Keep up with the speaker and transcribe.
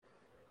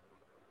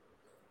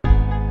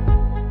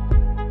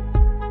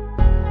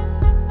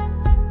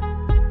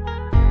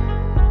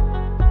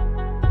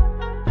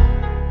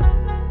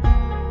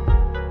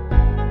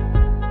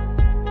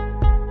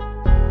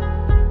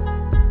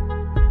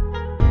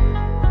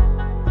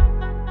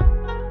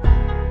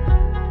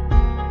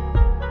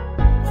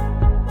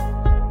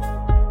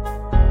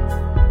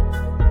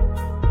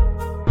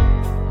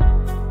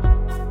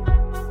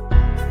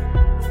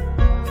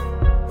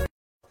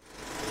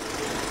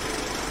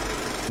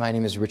My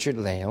name is Richard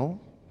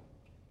Lale.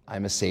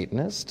 I'm a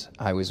Satanist.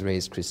 I was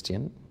raised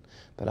Christian,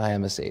 but I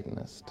am a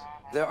Satanist.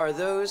 There are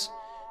those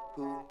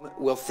who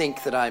will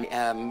think that I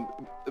am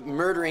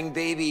murdering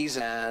babies,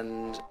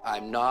 and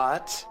I'm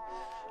not.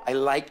 I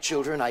like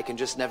children. I can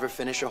just never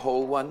finish a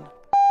whole one.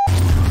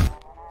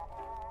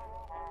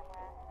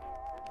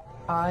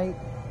 I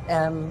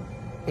am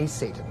a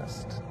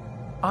Satanist.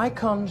 I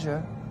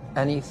conjure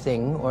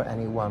anything or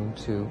anyone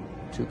to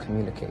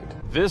communicate.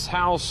 This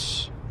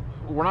house,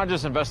 we're not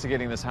just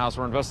investigating this house,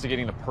 we're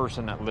investigating the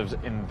person that lives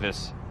in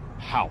this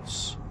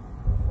house.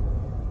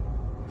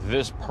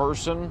 This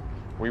person,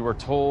 we were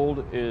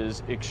told,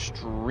 is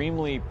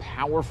extremely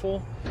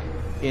powerful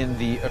in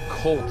the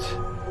occult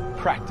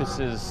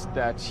practices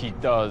that he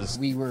does.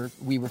 We were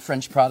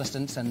French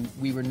Protestants, and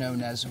we were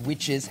known as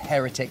witches,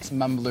 heretics,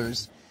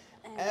 mumblers.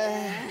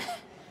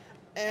 I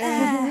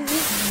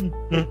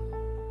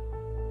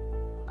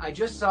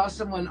just saw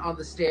someone on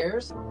the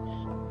stairs.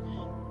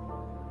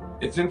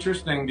 It's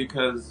interesting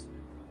because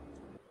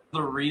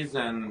the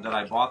reason that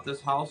I bought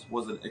this house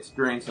was an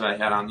experience that I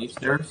had on these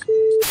stairs.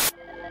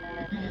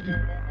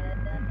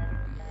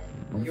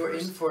 You're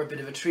in for a bit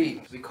of a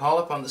treat. We call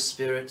upon the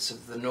spirits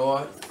of the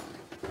north.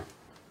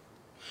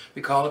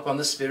 We call upon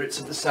the spirits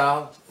of the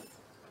south.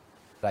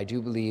 I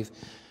do believe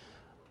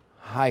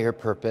higher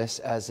purpose,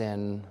 as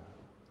in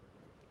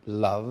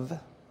love,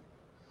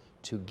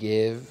 to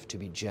give, to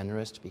be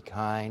generous, to be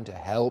kind, to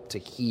help, to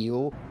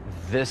heal.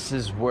 This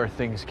is where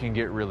things can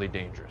get really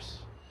dangerous.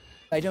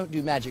 I don't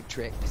do magic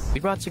tricks. We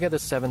brought together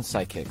 7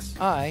 psychics.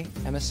 I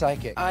am a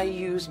psychic. I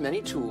use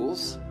many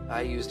tools.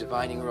 I use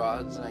divining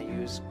rods, and I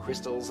use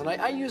crystals, and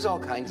I use all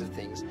kinds of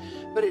things.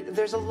 But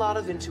there's a lot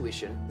of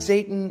intuition.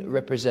 Satan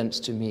represents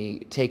to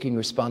me taking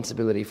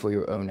responsibility for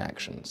your own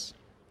actions.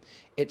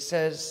 It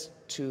says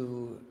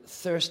to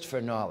thirst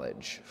for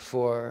knowledge,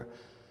 for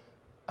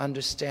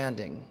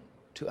understanding,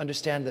 to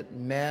understand that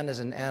man is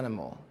an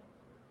animal,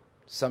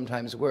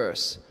 sometimes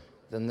worse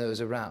than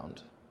those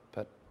around,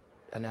 but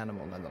an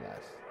animal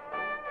nonetheless.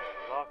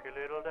 Lucky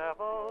little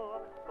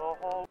devil, the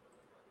whole...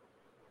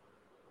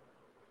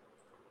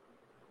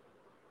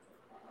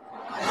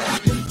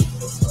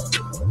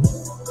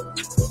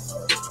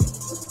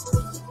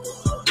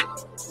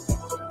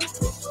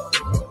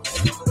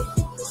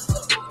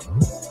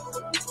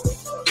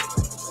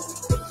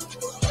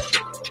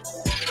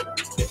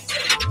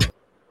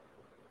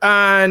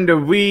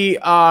 And we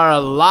are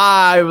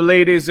live,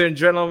 ladies and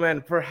gentlemen.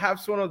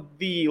 Perhaps one of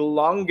the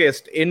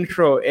longest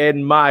intro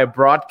in my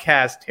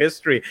broadcast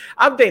history.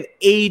 I've done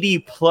 80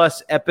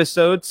 plus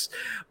episodes,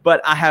 but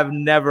I have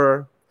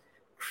never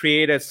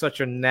created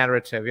such a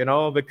narrative,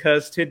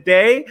 because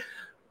today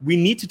we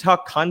need to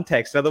talk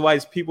context.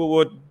 Otherwise, people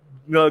would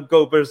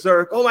go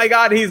berserk. Oh my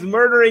God, he's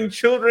murdering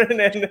children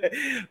and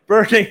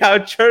burning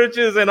out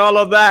churches and all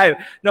of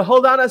that. Now,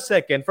 hold on a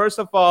second. First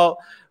of all,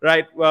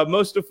 right,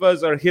 most of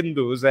us are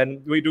Hindus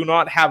and we do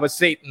not have a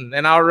Satan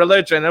in our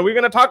religion. And we're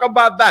going to talk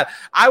about that.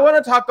 I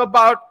want to talk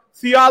about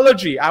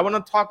theology. I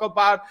want to talk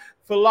about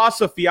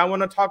philosophy. I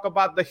want to talk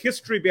about the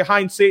history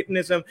behind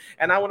Satanism.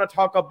 And I want to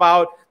talk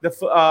about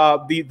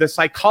the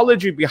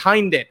psychology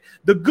behind it.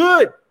 The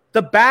good,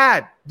 the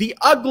bad, the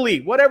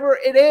ugly, whatever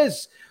it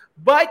is.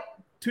 But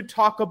to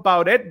talk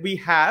about it, we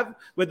have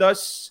with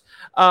us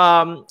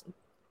a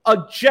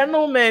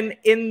gentleman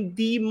in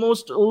the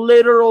most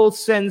literal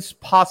sense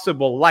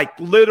possible. Like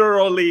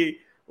literally,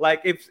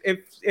 like if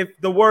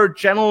the word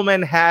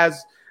gentleman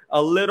has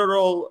a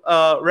literal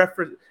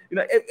reference,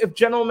 if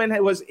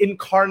gentleman was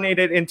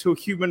incarnated into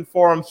human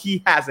form,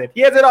 he has it. He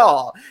has it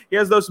all. He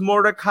has those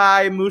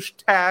Mordecai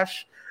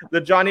mustache,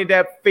 the Johnny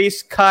Depp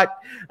face cut,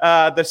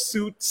 the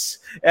suits,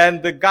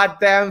 and the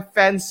goddamn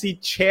fancy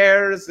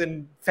chairs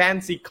and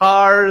fancy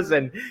cars,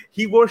 and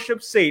he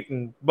worships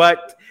Satan.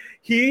 But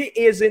he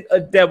isn't a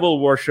devil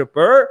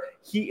worshiper.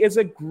 He is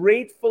a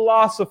great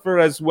philosopher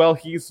as well.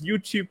 His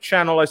YouTube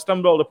channel, I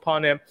stumbled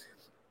upon him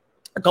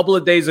a couple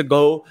of days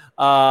ago.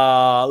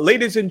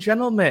 Ladies and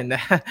gentlemen,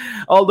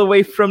 all the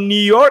way from New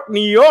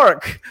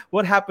York.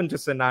 What happened to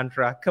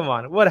Sinatra? Come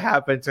on, what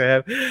happened to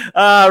him?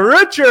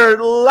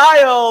 Richard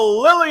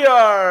Lyle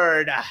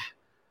Lilliard.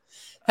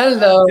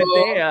 Hello.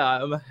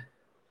 Damn.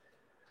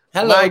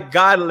 Hello. My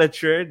God,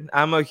 Richard,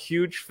 I'm a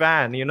huge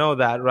fan. You know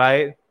that,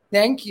 right?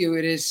 Thank you.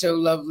 It is so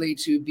lovely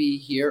to be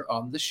here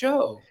on the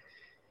show.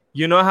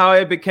 You know how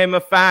I became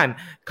a fan?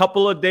 A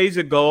couple of days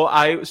ago,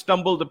 I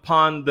stumbled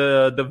upon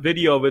the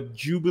video with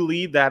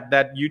Jubilee, that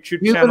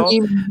YouTube channel.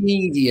 Jubilee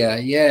Media,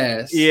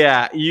 yes.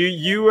 Yeah,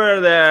 you were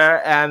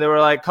there, and there were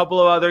like a couple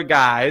of other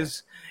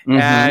guys. Mm-hmm.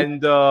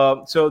 And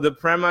so the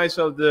premise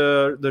of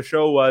the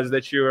show was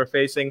that you were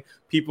facing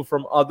people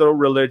from other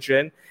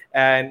religion,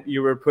 and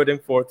you were putting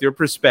forth your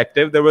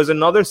perspective. There was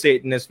another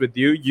Satanist with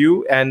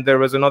you, and there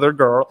was another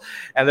girl,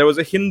 and there was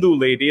a Hindu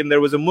lady, and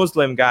there was a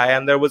Muslim guy,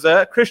 and there was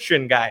a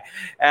Christian guy.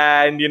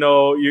 And,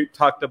 you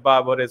talked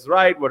about what is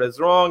right, what is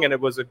wrong, and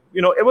it was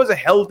a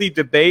healthy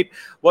debate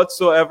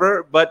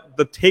whatsoever. But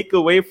the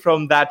takeaway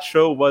from that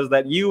show was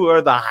that you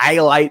were the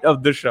highlight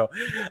of the show.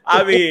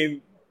 I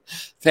mean,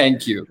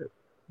 thank you.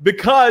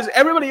 because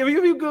everybody, if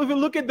you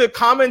look at the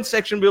comment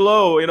section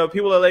below,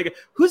 people are like,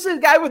 who's this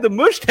guy with the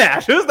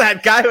mustache? Who's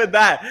that guy with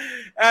that?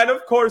 And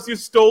of course, you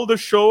stole the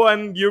show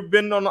and you've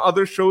been on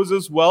other shows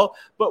as well.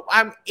 But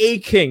I'm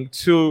aching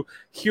to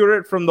hear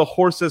it from the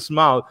horse's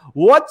mouth.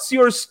 What's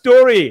your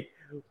story?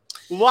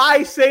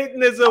 Why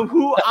Satanism?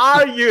 Who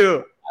are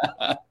you?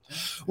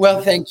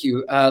 Well, thank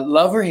you.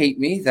 Love or hate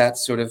me,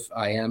 that's sort of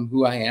I am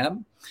who I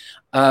am.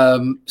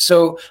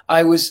 So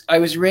I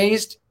was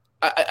raised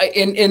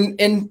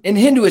in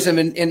Hinduism,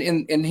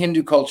 in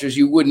Hindu cultures.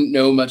 You wouldn't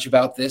know much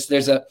about this.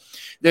 There's a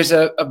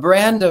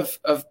brand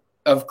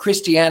of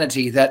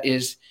Christianity that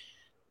is,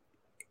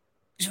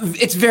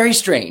 it's very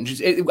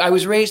strange. I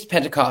was raised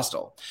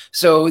Pentecostal,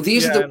 so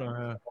these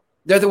are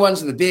they're the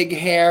ones with the big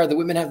hair. The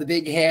women have the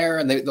big hair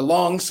and the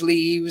long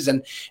sleeves,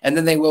 and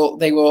then they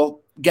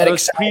will get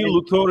excited.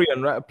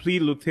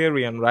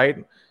 Pre-Lutheran, right?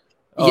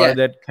 Yeah,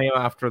 that came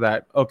after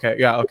that. Okay,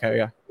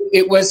 yeah.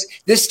 It was.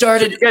 This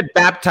started. You get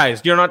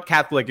baptized. You're not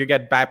Catholic. You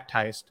get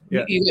baptized.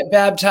 Yeah. You get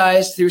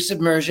baptized through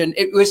submersion.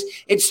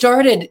 It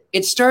started in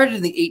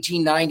the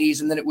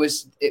 1890s, and then it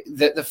was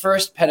the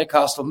first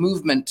Pentecostal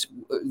movement,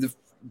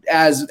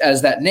 as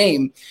that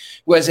name,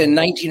 was in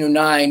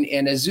 1909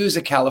 in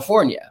Azusa,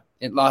 California,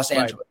 in Los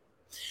Angeles.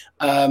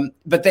 Right.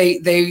 But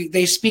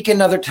they speak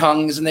in other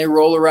tongues and they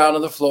roll around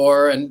on the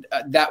floor, and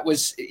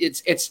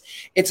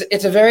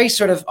it's a very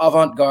sort of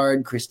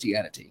avant-garde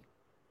Christianity.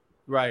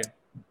 Right.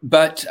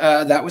 But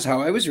that was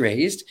how I was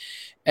raised.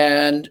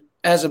 And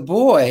as a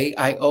boy,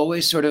 I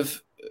always sort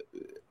of,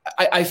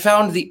 I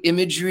found the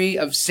imagery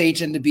of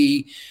Satan to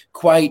be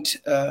quite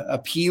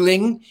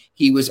appealing.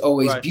 He was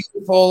always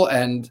beautiful.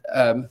 And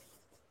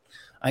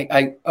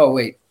oh,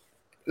 wait.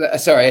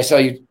 Sorry, I saw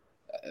you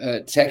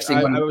texting.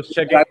 I was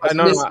checking.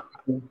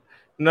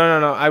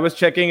 No. I was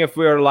checking if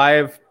we were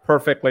live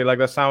perfectly, like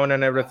the sound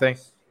and everything.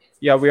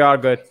 Yeah, we are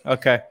good.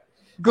 Okay.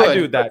 Good. I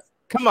do that.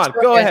 Come on,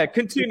 go ahead,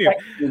 continue.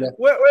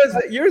 Where is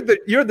it?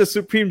 You're the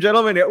supreme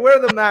gentleman here. Where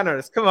are the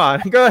manners? Come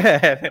on, go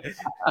ahead.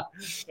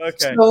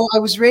 Okay. So I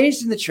was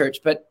raised in the church,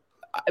 but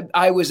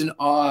I was an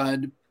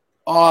odd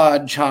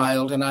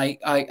child, and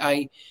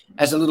I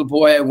as a little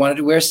boy, I wanted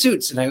to wear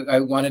suits, and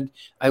I wanted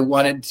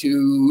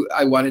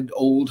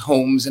old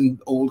homes and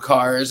old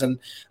cars, and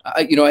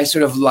I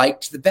sort of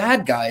liked the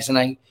bad guys,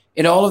 and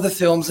in all of the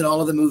films and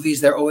all of the movies,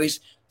 they're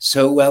always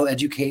so well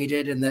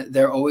educated, and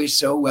they're always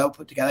so well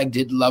put together. I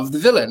did love the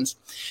villains,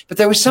 but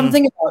there was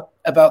something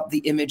about the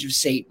image of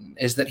Satan,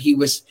 is that he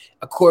was,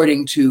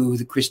 according to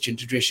the Christian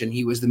tradition,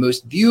 he was the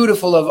most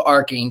beautiful of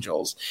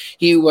archangels.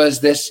 He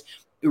was this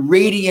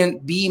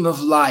radiant beam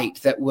of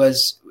light that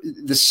was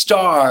the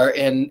star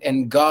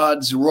in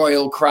God's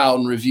royal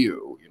crown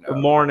review. The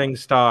morning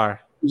star.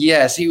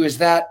 Yes, he was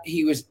that.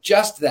 He was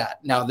just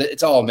that. Now,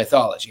 it's all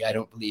mythology. I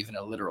don't believe in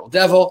a literal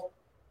devil.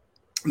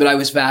 But I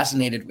was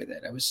fascinated with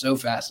it. I was so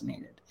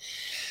fascinated.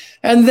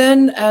 And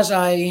then as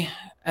I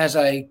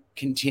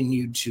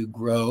continued to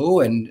grow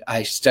and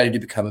I studied to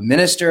become a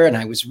minister, and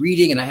I was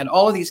reading, and I had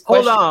all of these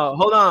questions.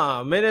 Hold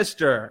on.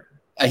 Minister.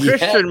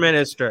 Christian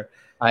minister.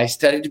 I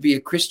studied to be a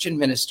Christian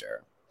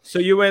minister. So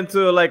you went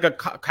to you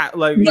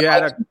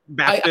had a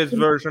Baptist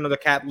version of the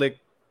Catholic.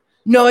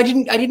 No, I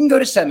didn't go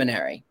to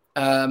seminary.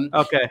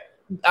 Okay.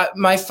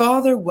 My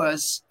father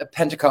was a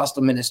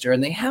Pentecostal minister,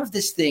 and they have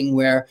this thing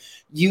where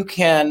you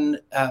can,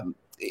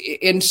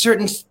 in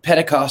certain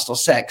Pentecostal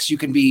sects, you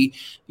can be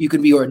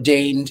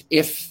ordained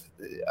if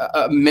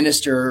a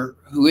minister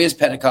who is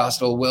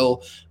Pentecostal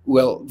will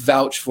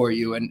vouch for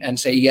you and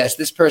say, yes,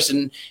 this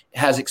person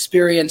has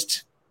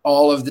experienced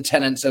all of the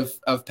tenets of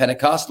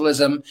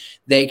Pentecostalism.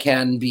 They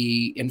can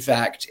be, in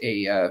fact,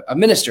 a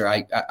minister.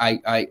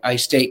 I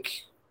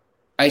stake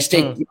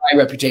my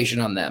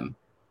reputation on them.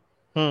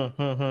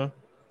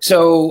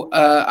 So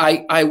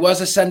I was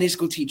a Sunday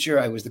school teacher.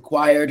 I was the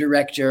choir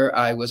director.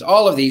 I was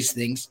all of these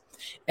things.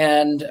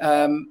 And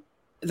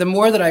the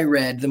more that I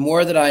read, the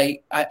more that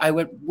I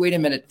went, wait a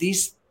minute,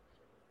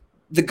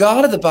 the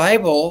God of the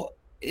Bible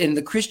in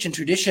the Christian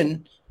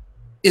tradition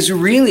is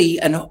really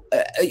a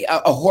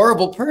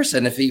horrible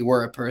person. If he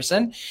were a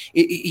person,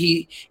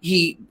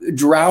 he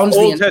drowns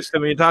Old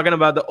Testament. You're talking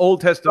about the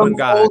Old Testament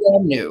God. Old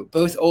and new,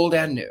 both old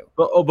and new.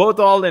 Both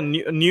old and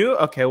new.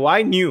 Okay,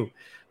 why new?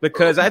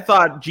 Because I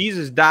thought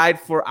Jesus died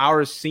for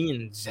our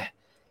sins.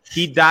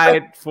 He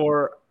died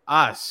for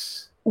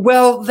us.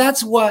 Well,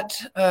 that's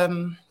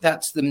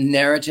that's the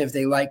narrative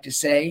they like to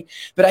say.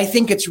 But I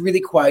think it's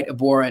really quite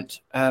abhorrent.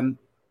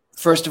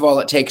 First of all,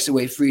 it takes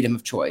away freedom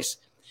of choice.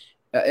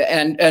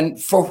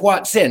 And for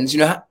what sins?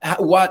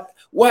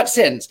 What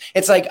sins?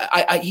 It's like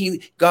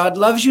God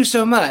loves you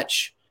so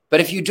much,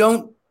 but if you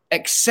don't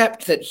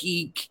accept that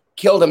he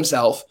killed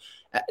himself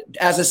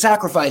as a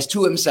sacrifice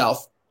to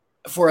himself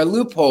for a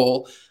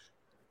loophole,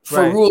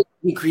 for rules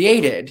he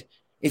created,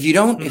 if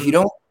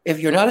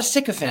you're not a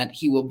sycophant,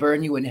 he will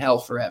burn you in hell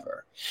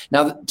forever.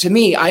 Now, to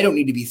me, I don't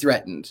need to be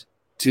threatened.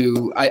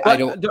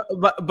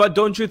 But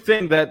don't you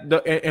think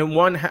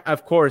that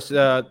of course,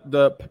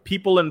 the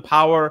people in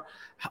power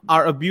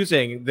are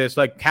abusing this?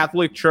 Like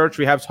Catholic Church,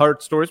 we have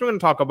heard stories. We're going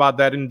to talk about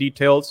that in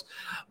details.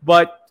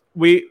 But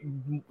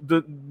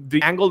the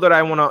angle that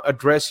I want to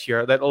address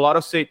here, that a lot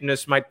of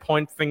Satanists might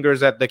point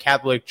fingers at the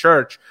Catholic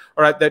Church,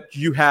 all right, that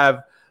you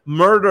have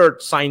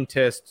murdered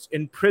scientists,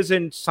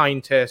 imprisoned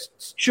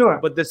scientists. Sure.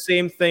 But the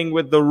same thing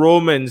with the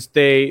Romans,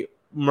 they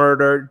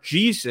murdered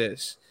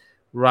Jesus,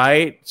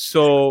 right?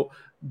 So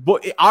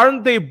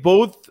aren't they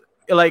both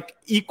like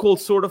equal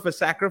sort of a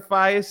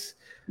sacrifice?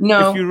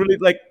 No. If you really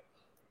like,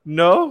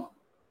 no?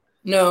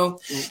 No.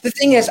 The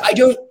thing is,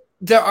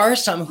 there are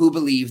some who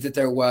believe that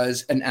there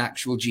was an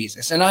actual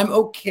Jesus. And I'm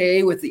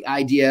okay with the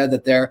idea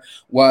that there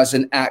was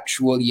an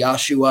actual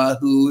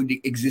Yahshua who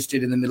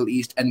existed in the Middle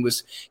East and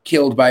was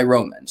killed by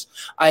Romans.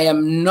 I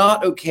am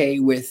not okay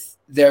with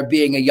there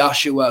being a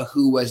Yahshua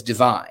who was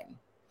divine.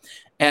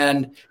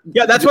 And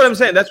yeah, that's what I'm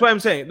saying. That's what I'm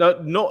saying.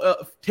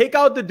 Take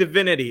out the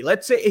divinity.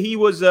 Let's say he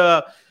was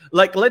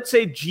let's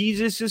say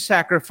Jesus'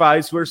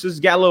 sacrifice versus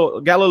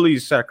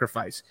Galilee's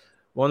sacrifice.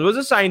 One was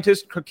a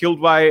scientist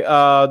killed by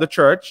the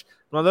church.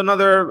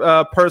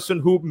 Another person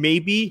who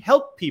maybe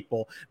helped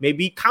people,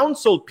 maybe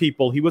counseled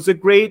people. He was a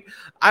great,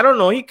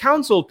 he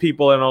counseled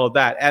people and all of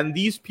that. And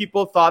these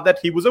people thought that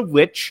he was a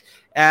witch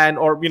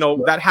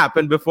that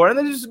happened before. And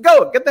then just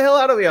get the hell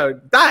out of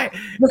here, die.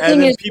 The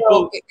and thing is,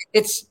 people,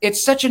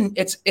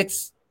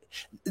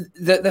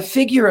 the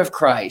figure of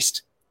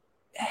Christ,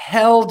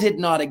 hell did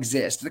not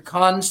exist. The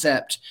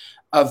concept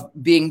of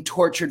being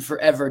tortured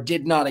forever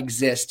did not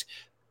exist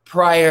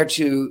prior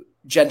to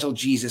gentle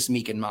Jesus,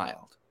 meek and mild.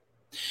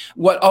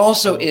 What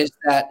also is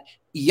that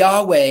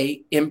Yahweh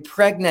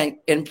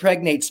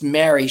impregnates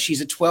Mary.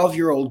 She's a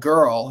 12-year-old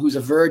girl who's a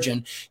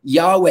virgin.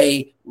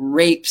 Yahweh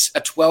rapes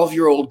a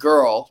 12-year-old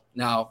girl.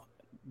 Now,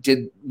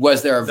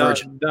 was there a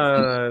virgin?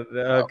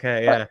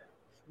 Okay, yeah.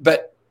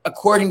 But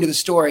according to the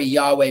story,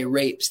 Yahweh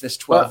rapes this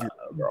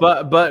 12-year-old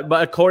girl. But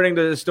according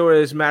to the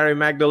story, is Mary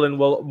Magdalene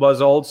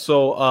was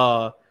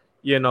also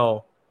you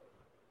know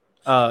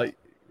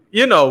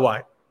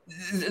what?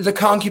 The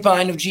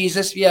concubine of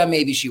Jesus, yeah,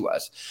 maybe she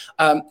was.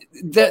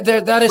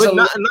 That is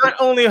not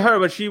only her,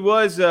 but she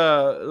was.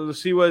 But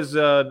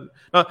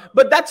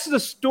that's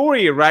the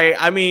story, right?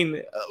 I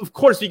mean, of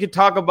course, you could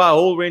talk about a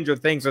whole range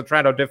of things and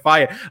try to defy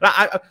it.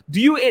 Do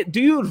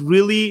you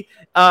really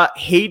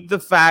hate the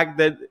fact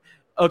that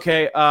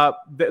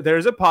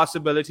there's a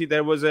possibility?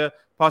 There was a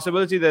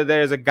possibility that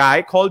there's a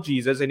guy called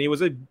Jesus, and he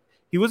was a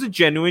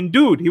genuine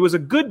dude. He was a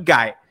good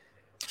guy.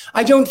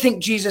 I don't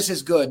think Jesus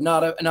is good,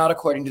 not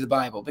according to the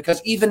Bible,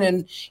 because even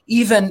in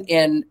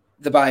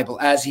the Bible,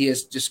 as he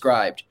is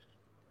described,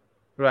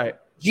 right,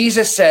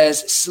 Jesus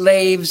says,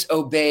 "Slaves,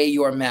 obey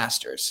your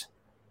masters."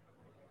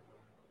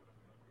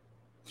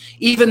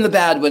 Even the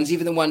bad ones,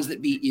 even the ones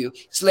that beat you.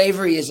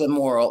 Slavery is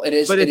immoral. It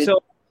is. But it's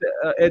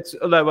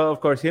well,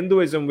 of course,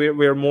 Hinduism.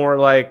 We're more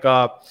like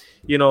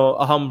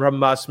aham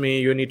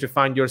brahmasmi. You need to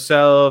find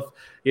yourself.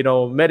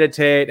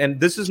 Meditate. And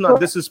this is not.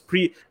 This is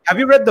pre. Have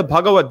you read the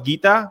Bhagavad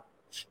Gita?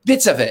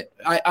 Bits of it.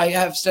 I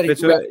have studied.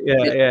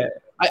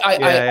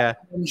 I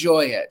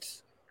enjoy it.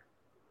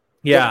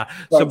 Yeah.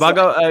 So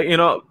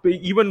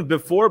even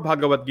before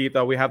Bhagavad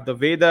Gita, we have the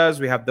Vedas,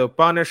 we have the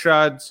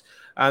Upanishads,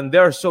 and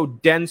they're so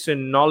dense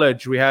in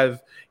knowledge. We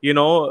have,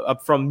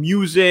 from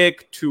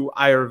music to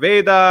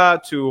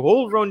Ayurveda to a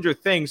whole range of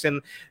things.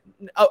 And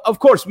of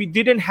course, we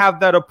didn't have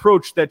that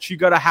approach that you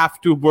gotta have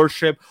to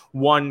worship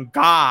one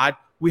God.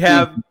 We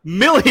have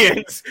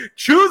millions.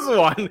 Choose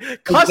one,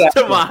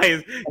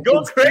 customize,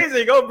 go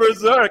crazy, go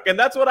berserk. And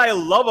that's what I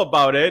love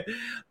about it.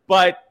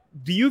 But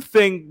do you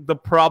think the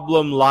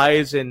problem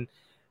lies in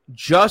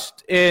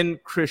just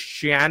in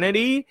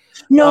Christianity?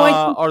 No,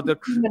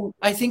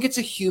 I think it's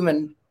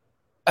human.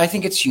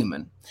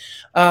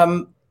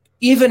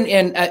 Even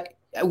in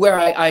where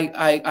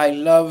I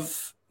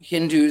love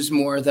Hindus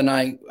more than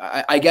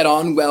I get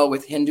on well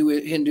with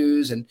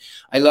Hindus, and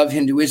I love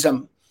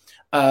Hinduism.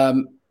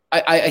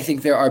 I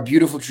think there are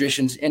beautiful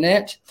traditions in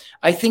it.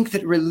 I think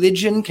that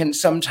religion can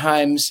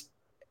sometimes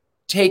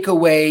take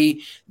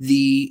away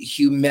the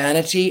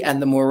humanity and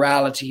the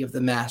morality of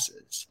the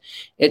masses.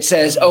 It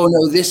says, oh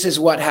no, this is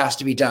what has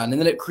to be done.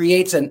 And then it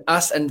creates an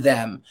us and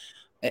them.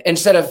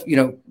 Instead of,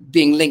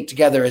 being linked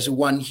together as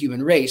one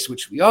human race,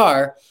 which we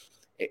are,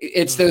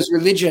 it's those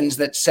religions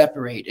that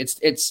separate.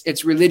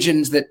 It's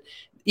religions that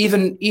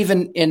even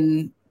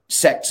in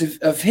sects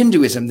of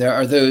Hinduism, there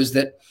are those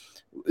that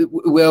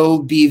will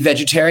be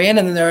vegetarian,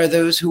 and then there are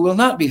those who will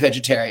not be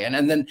vegetarian,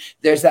 and then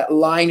there's that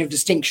line of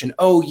distinction.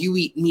 Oh, you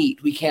eat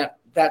meat, we can't.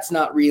 That's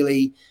not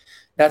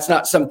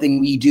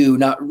something we do.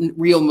 Not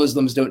real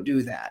Muslims don't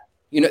do that.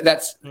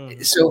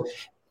 So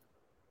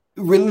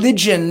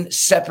religion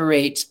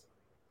separates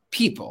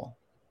people,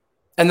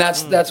 and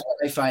that's what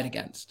I fight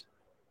against.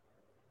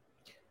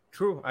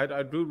 True,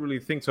 I do really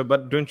think so.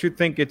 But don't you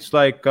think it's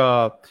like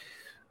the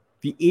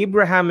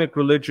Abrahamic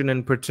religion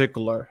in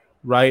particular,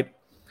 right?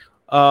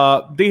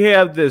 They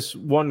have this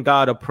one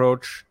God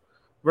approach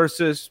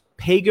versus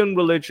pagan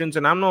religions,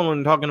 and I'm not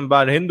only talking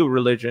about Hindu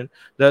religion,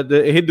 the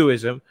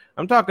Hinduism.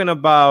 I'm talking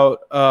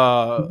about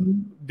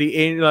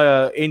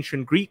the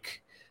ancient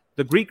Greek,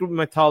 the Greek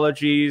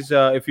mythologies.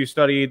 If you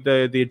study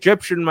the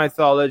Egyptian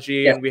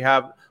mythology, and we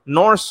have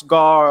Norse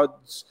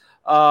gods.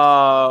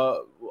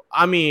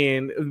 I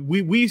mean,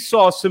 we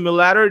saw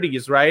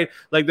similarities, right?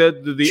 Like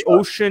the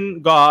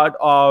ocean god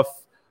of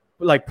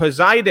like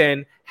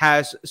Poseidon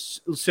has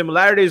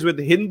similarities with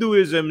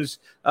Hinduism's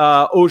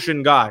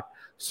ocean god.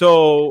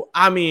 So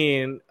I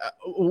mean,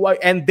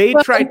 and they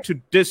tried to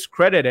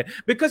discredit it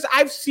because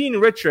I've seen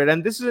Richard,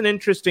 and this is an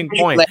interesting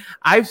point.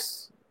 I've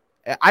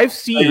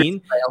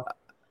seen.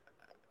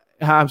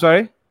 I'm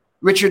sorry,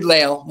 Richard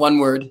Lale. One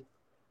word.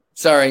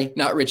 Sorry,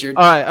 not Richard.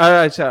 All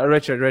right, so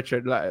Richard.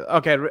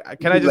 Okay,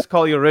 can I just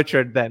call you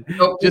Richard then?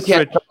 No, just you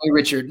can't call me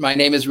Richard. My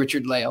name is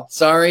Richard Lale.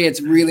 Sorry,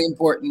 it's really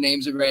important.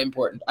 Names are very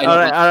important. All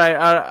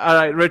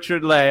right,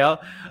 Richard Lale.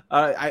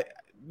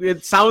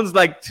 It sounds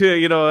like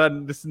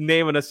this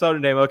name and a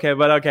surname. Okay,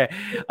 but okay,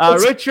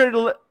 Richard.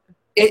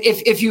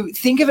 If you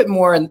think of it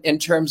more in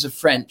terms of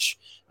French,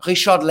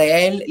 Richard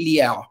Lale,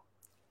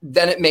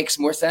 then it makes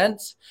more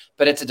sense.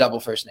 But it's a double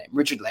first name,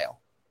 Richard Lale.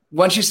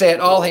 Once you say it,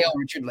 all hail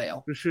Richard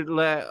Lale. Richard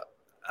Lale.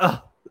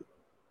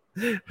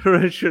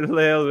 Richard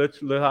Lale,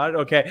 Richard Lillard.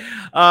 Okay.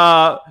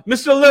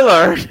 Mr.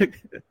 Lillard.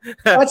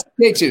 That's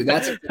okay too.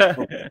 That's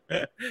okay.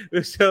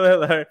 Mr.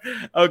 Lillard.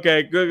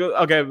 Okay, good.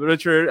 Okay,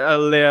 Richard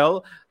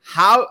Lale.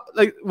 How,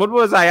 like, what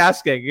was I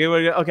asking?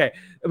 Okay,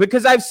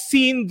 because I've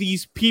seen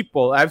these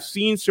people. I've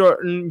seen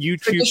certain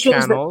YouTube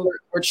channels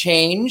were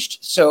changed.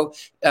 So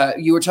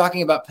you were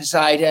talking about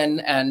Poseidon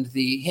and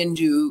the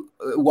Hindu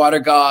water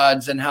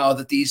gods, and how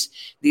that these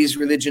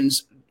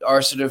religions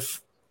are sort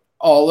of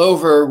all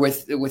over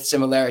with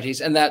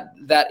similarities, and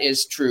that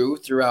is true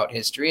throughout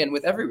history and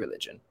with every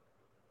religion.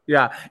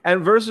 Yeah,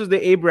 and versus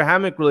the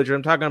Abrahamic religion,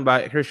 I'm talking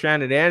about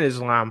Christianity and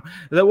Islam.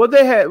 That what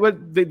they had,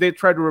 they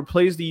tried to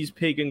replace these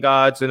pagan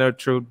gods and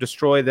to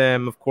destroy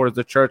them. Of course,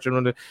 the church,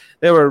 and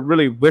they were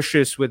really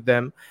vicious with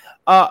them.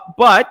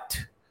 But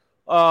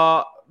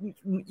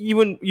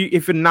even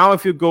if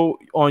you go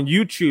on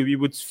YouTube, you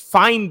would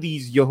find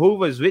these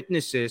Jehovah's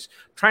Witnesses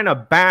trying to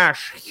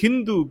bash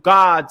Hindu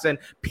gods and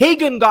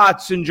pagan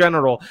gods in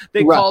general.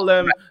 They call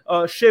them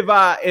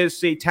Shiva is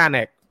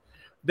satanic.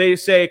 They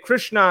say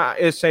Krishna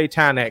is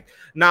satanic.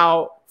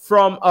 Now,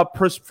 from a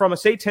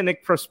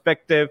satanic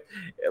perspective,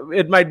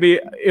 it might be,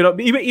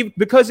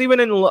 because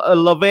even in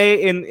LaVey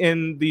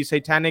in the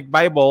Satanic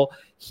Bible,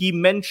 he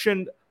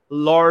mentioned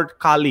Lord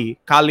Kali.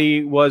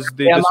 Kali was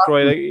the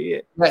destroyer.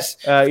 Yes.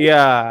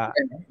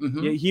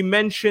 Mm-hmm. He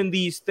mentioned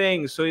these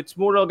things. So it's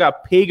more like a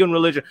pagan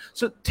religion.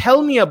 So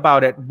tell me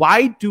about it.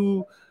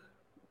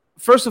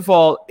 First of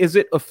all, is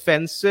it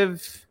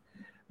offensive?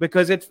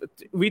 Because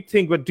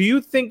but do you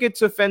think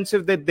it's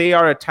offensive that they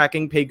are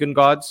attacking pagan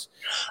gods?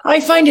 I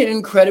find it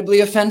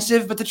incredibly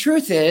offensive, but the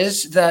truth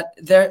is that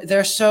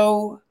they're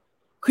so,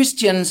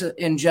 Christians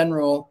in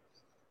general,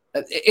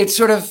 it's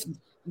sort of,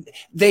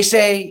 they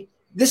say,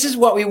 this is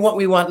what we want.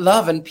 We want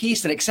love and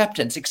peace and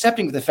acceptance,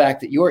 accepting the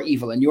fact that you're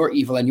evil and you're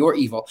evil and you're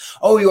evil.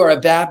 Oh, you're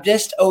a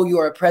Baptist. Oh,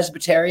 you're a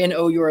Presbyterian.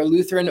 Oh, you're a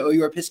Lutheran. Oh,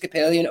 you're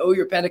Episcopalian. Oh,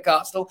 you're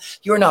Pentecostal.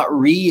 You're not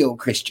real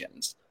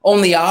Christians.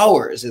 Only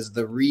ours is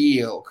the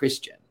real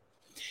Christian.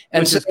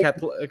 And which is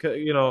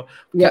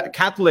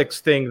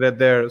Catholics think that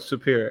they're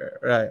superior,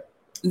 right?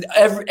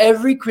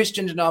 Every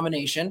Christian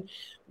denomination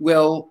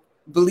will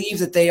believe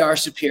that they are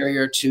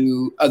superior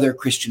to other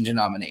Christian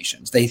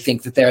denominations. They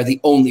think that they're the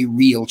only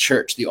real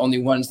church, the only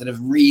ones that have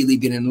really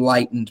been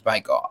enlightened by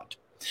God.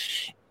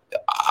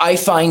 I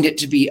find it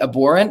to be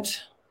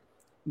abhorrent,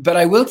 but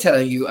I will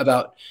tell you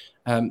about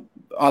on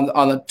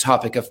the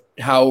topic of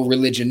how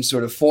religions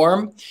sort of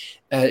form.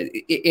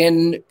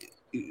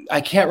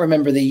 I can't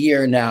remember the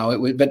year now.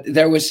 But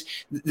there was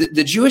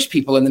the Jewish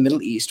people in the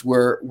Middle East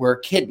were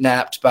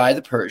kidnapped by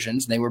the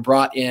Persians. And they were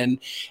brought in,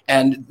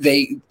 and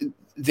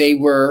they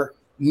were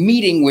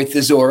meeting with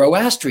the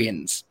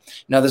Zoroastrians.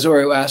 Now, the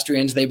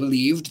Zoroastrians, they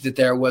believed that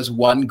there was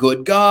one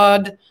good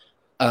God,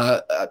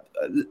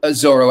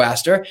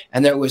 Zoroaster,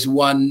 and there was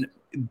one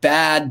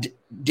bad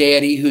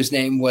deity whose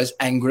name was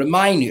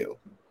Angramainu.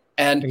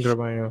 And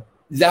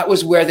that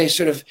was where they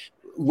sort of,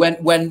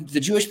 when the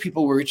Jewish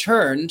people were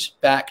returned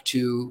back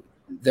to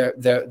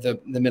the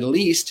Middle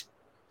East,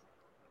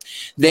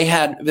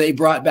 they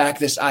brought back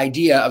this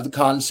idea of the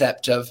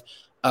concept of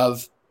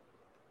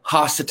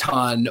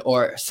Ha-Satan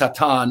or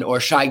Satan or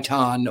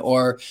Shaitan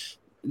or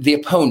the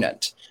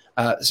opponent.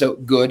 So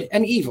good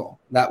and evil.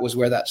 That was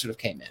where that sort of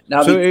came in.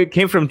 Now, it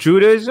came from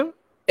Judaism?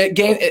 It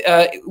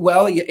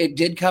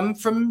did come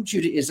from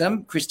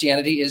Judaism.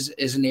 Christianity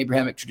is an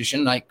Abrahamic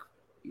tradition like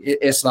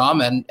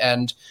Islam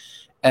and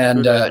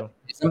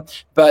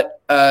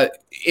but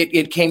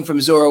it came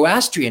from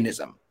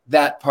Zoroastrianism.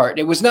 That part.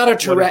 It was not a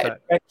direct.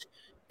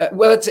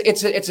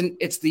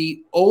 It's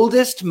the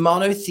oldest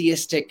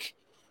monotheistic,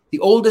 the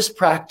oldest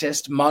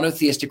practiced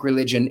monotheistic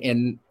religion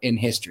in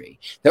history.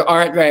 There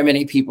aren't very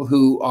many people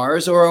who are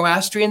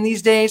Zoroastrian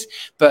these days,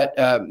 but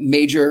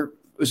major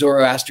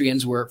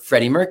Zoroastrians were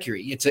Freddie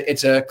Mercury.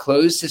 It's a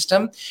closed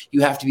system.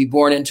 You have to be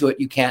born into it.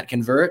 You can't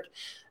convert.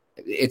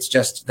 It's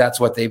just, that's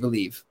what they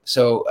believe.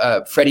 So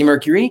Freddie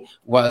Mercury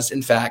was,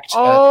 in fact...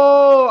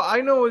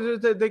 I know.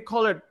 They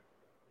call it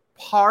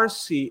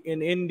Parsi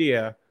in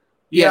India.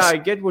 Yeah, Yes. I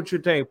get what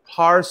you're saying.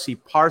 Parsi.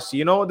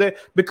 You know,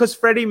 because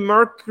Freddie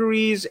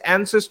Mercury's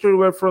ancestors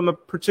were from a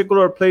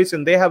particular place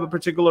and they have a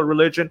particular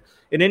religion.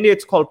 In India,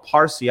 it's called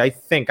Parsi, I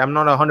think. I'm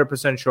not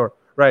 100% sure.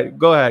 Right.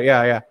 Go ahead.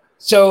 Yeah.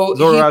 So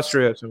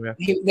Zoroastrianism. Yeah.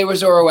 they were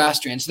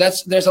Zoroastrians.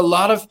 There's a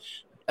lot of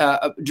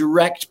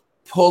direct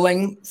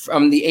pulling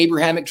from the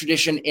Abrahamic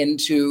tradition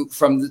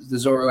from the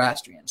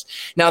Zoroastrians.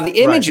 Now,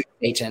 the image of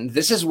Satan,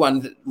 this is one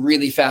that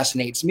really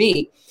fascinates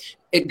me.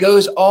 It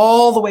goes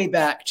all the way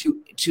back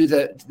to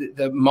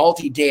the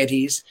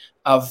multi-deities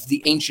of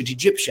the ancient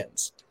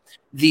Egyptians.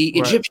 The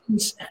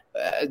Egyptians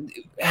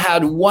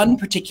had one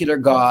particular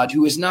god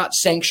who was not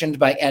sanctioned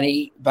by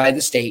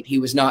the state. He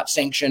was not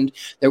sanctioned.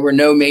 There were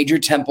no major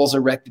temples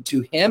erected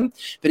to him,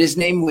 but his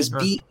name was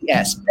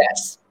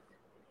Bes.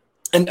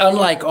 And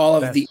unlike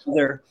all of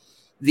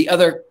the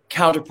other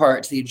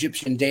counterparts, the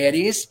Egyptian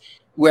deities,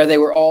 where they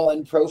were all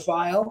in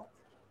profile,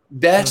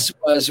 Bes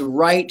was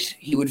right.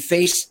 He would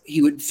face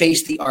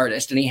the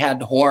artist, and he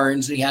had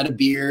horns, and he had a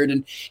beard,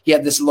 and he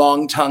had this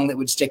long tongue that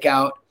would stick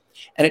out.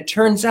 And it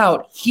turns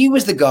out he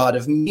was the god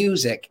of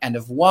music and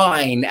of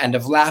wine and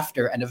of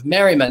laughter and of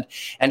merriment.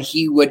 And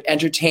he would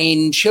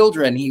entertain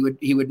children.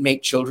 He would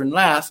make children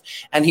laugh.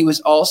 And he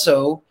was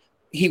also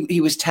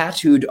he was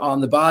tattooed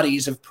on the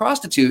bodies of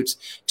prostitutes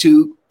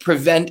to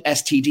prevent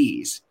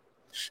STDs.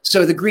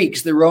 So the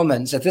Greeks, the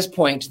Romans, at this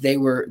point, they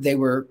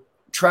were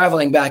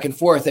traveling back and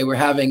forth. They were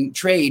having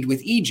trade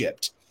with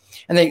Egypt,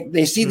 and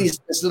they see this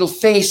little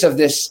face of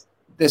this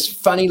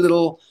funny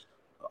little,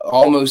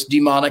 almost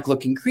demonic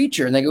looking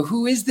creature, and they go,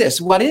 "Who is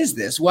this? What is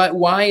this?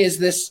 Why is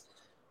this?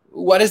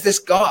 What is this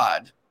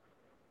god?"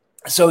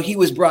 So he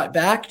was brought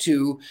back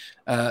to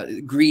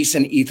Greece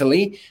and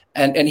Italy,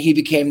 and he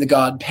became the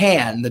god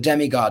Pan, the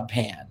demigod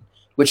Pan,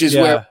 which is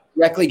where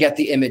we directly get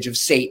the image of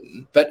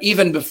Satan. But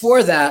even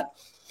before that,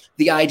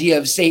 the idea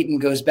of Satan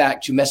goes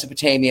back to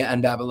Mesopotamia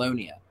and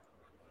Babylonia.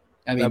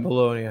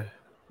 Babylonia.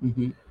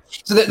 Mm-hmm.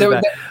 So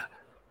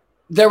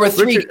there were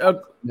three in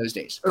those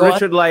days.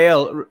 Richard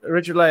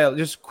Lyell,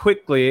 just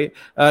quickly,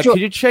 Sure. Could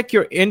you check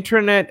your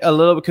internet a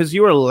little, because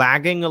you were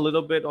lagging a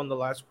little bit on the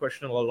last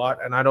question a lot,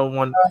 and I don't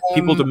want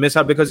people to miss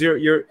out, because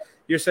you're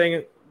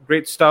saying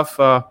great stuff.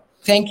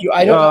 Thank you.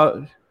 I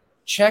don't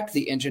check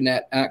the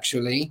internet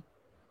actually.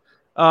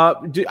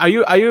 Are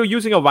you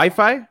using a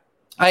Wi-Fi?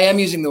 I am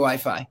using the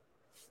Wi-Fi.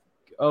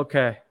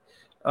 Okay.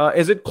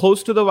 Is it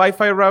close to the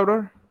Wi-Fi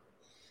router?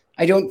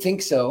 I don't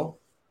think so.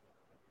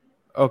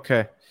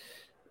 Okay.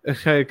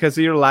 Because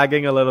you're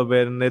lagging a little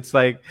bit, and it's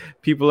like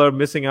people are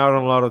missing out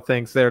on a lot of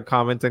things. They're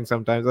commenting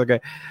sometimes.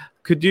 Okay.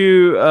 Could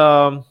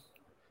you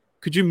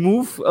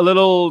move a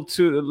little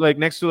to like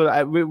next to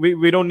it?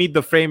 We don't need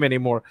the frame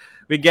anymore.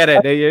 We get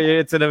it.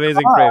 It's an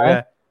amazing frame.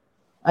 Yeah.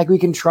 Like we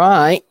can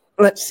try.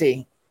 Let's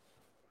see.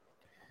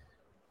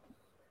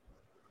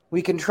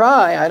 We can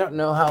try. I don't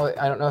know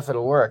if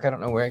it'll work. I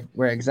don't know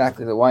where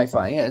exactly the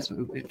Wi-Fi is.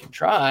 We can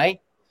try.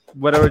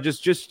 Whatever,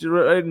 just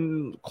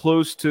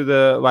close to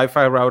the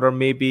Wi-Fi router,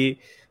 maybe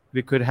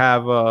we could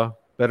have a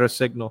better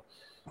signal.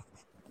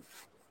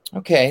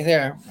 Okay,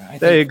 there.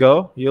 There you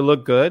go. You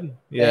look good.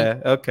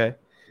 Yeah. Okay.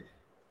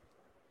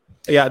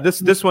 Yeah,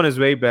 this one is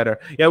way better.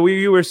 Yeah,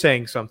 you were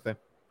saying something.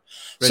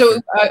 Richard.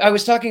 So I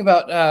was talking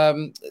about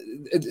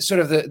sort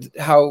of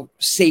how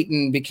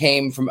Satan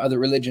became from other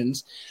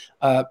religions.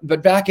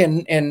 But back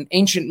in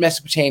ancient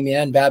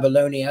Mesopotamia and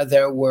Babylonia,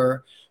 there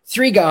were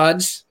three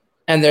gods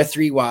and their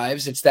three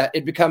wives.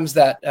 It becomes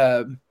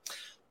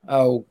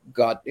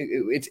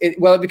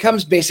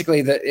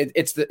basically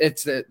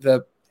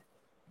the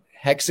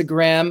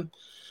hexagram.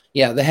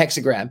 Yeah, the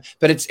hexagram.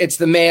 But it's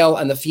the male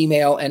and the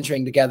female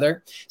entering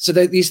together. So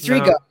these three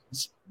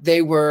gods,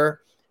 they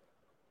were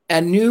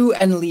Anu,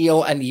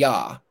 Enlil, and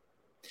Yah.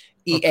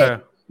 Ea,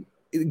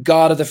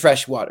 god of the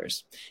fresh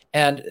waters.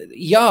 And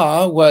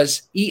Yah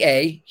was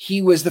Ea.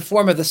 He was the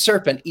form of the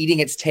serpent eating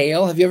its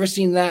tail. Have you ever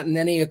seen that in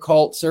any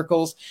occult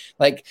circles?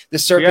 Like the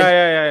serpent.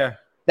 Yeah.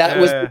 That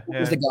was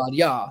the god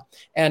Yah.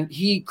 And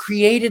he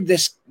created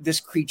this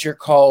creature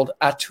called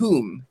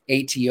Atum,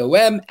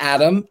 A-T-O-M,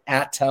 Adam,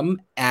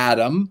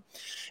 ADAM,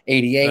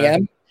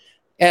 A-D-A-M.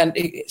 And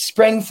it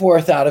sprang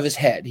forth out of his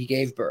head. He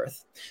gave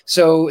birth.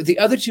 So the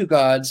other two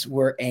gods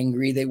were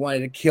angry. They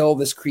wanted to kill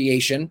this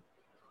creation.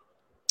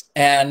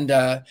 And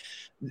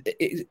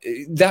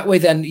that way,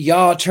 then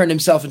Yah turned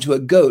himself into a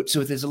goat. So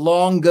with his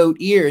long goat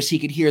ears, he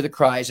could hear the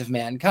cries of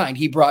mankind.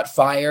 He brought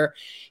fire.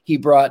 He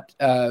brought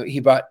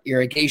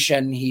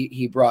irrigation.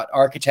 He brought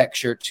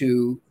architecture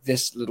to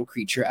this little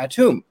creature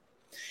Atum.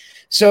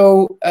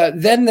 So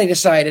then they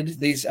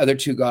decided, these other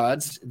two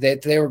gods,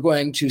 that they were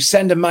going to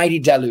send a mighty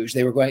deluge.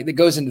 It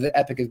goes into the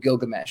Epic of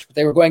Gilgamesh. But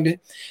they were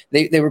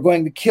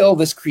going to kill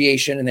this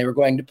creation, and they were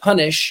going to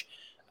punish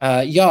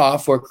Yah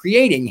for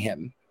creating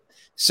him.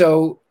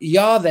 So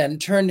Yah then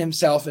turned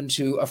himself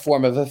into a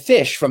form of a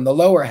fish from the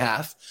lower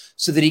half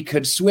so that he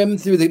could swim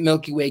through the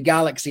Milky Way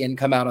galaxy and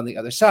come out on the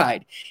other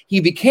side. He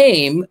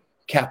became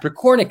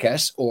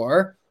Capricornicus,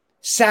 or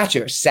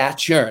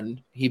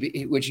Saturn,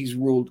 which he's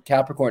ruled.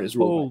 Capricorn is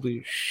ruled.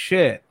 Holy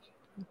shit.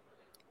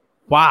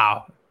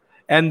 Wow.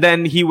 and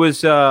then he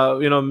was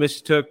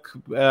mistook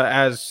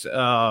as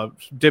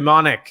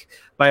demonic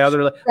by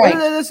other. Right.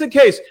 Well, that's the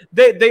case.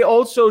 They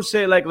also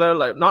say like they're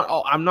like not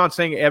all, I'm not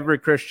saying every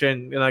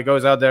Christian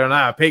goes out there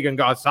and pagan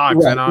God sucks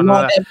Right. and all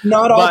that.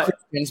 Not all But-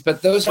 Christians,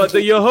 but those. But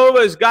the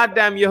Jehovah's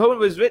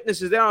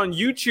Witnesses, they're on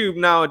YouTube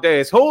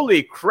nowadays.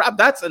 Holy crap,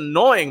 that's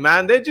annoying,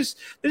 man. They just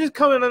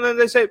come in and then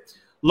they say,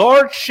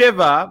 Lord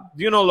Shiva.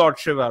 Do you know Lord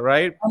Shiva,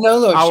 right? I know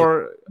Lord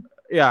Shiva.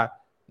 Yeah.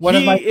 One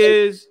of my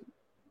he's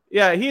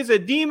a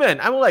demon.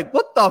 I'm like,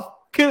 what the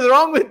is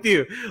wrong with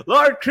you?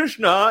 Lord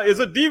Krishna is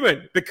a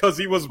demon because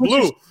he was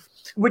blue.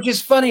 Which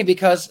is funny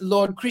because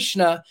Lord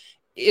Krishna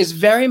is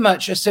very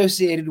much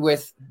associated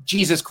with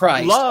Jesus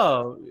Christ.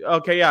 Love.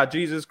 Okay, yeah,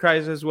 Jesus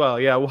Christ as well.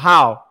 Yeah,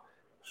 how?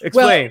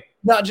 Explain.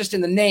 Well, not just in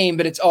the name,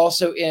 but it's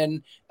also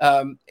in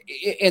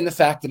the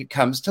fact that it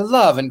comes to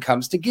love and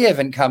comes to give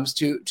and comes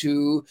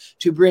to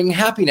bring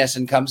happiness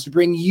and comes to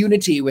bring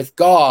unity with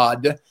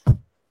God.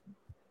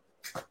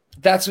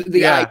 That's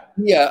the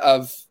idea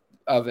of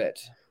it.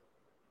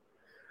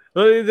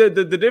 Well,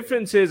 the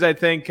difference is, I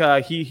think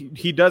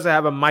he does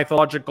have a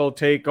mythological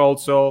take.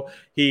 Also,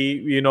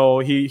 he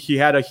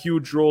had a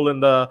huge role in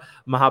the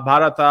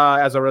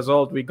Mahabharata. As a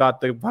result, we got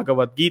the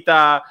Bhagavad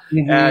Gita,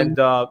 and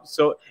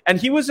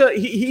he was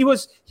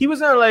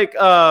not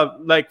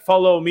like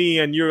follow me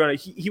and you're gonna.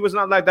 He was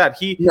not like that.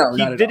 He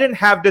didn't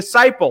have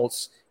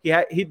disciples. He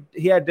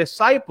had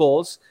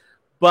disciples,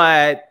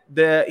 but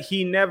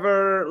he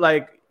never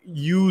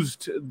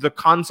used the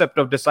concept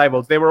of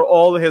disciples. They were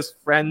all his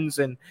friends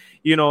and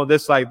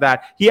this like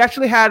that. He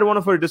actually had one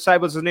of her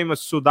disciples. His name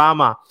was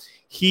Sudama.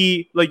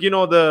 He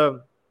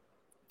the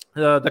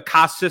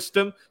caste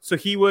system. So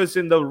he was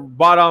in the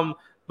bottom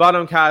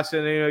caste,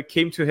 and it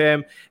came to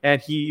him and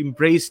he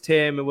embraced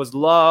him. It was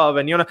love,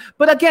 and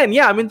But again,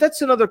 I mean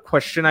that's another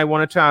question I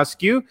wanted to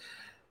ask you.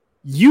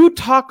 You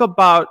talk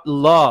about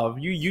love.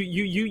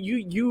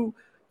 You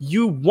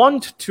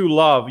want to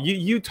love.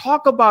 You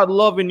talk about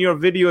love in your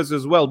videos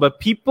as well, but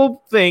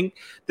people think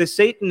the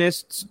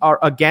Satanists are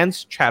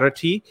against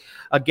charity,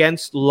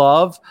 against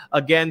love,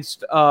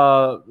 against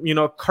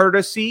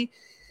courtesy.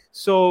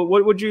 So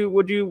what would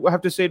you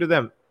have to say to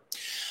them?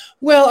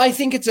 Well, I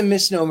think it's a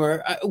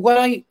misnomer.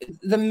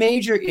 The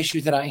major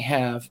issue that I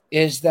have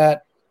is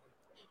that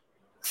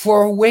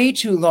for way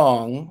too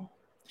long,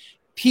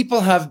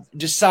 people have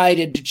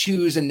decided to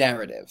choose a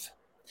narrative,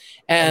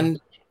 and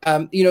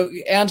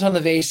Anton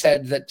LaVey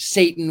said that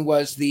Satan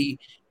was the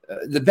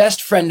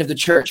best friend of the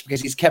church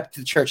because he's kept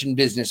the church in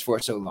business for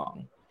so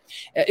long.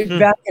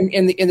 Back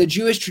in the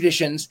Jewish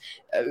traditions,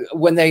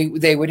 when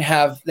they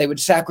would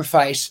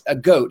sacrifice a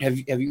goat. Have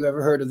you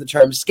ever heard of the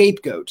term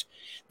scapegoat?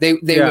 They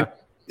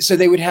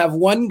would have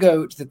one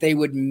goat that they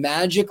would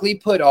magically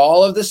put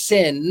all of the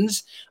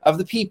sins of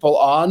the people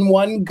on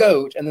one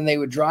goat, and then they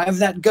would drive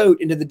that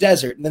goat into the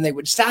desert, and then they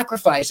would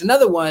sacrifice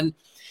another one.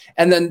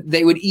 And then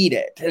they would eat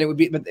it, and it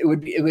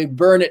would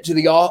burn it to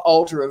the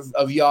altar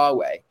of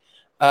Yahweh.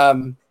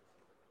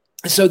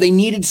 So they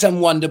needed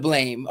someone to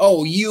blame.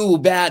 Oh, you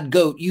bad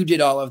goat, you did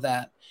all of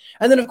that.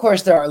 And then, of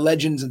course, there are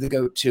legends of the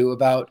goat too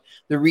about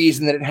the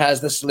reason that it has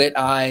the slit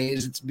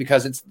eyes. It's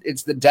because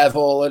it's the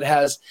devil. It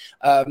has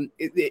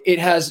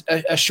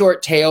a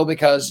short tail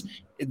because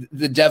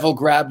the devil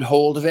grabbed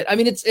hold of it. I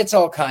mean, it's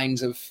all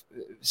kinds of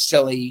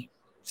silly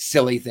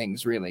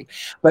things, really.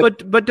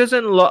 But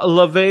doesn't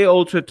LaVey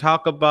also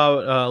talk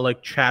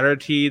about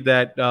charity,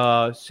 that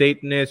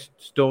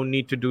Satanists don't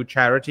need to do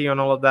charity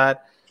and all of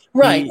that?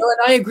 Right. And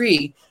I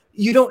agree.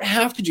 You don't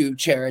have to do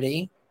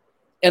charity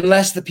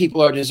unless the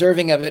people are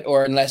deserving of it,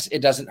 or unless it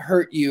doesn't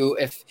hurt you.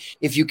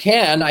 If you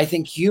can, I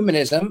think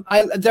humanism.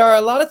 There are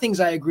a lot of things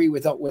I agree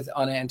with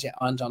on Anton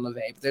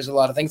LaVey, but there's a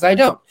lot of things I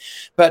don't.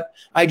 But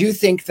I do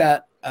think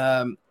that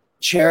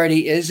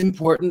charity is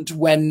important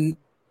when,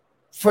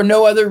 for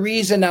no other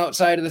reason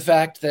outside of the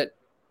fact that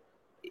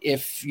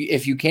if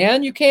you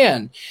can, you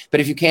can. But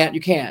if you can't,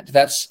 you can't.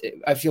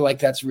 I feel like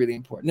that's really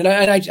important.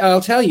 And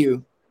I'll tell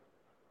you,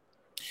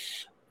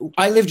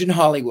 I lived in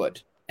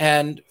Hollywood,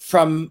 and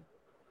from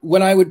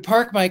when I would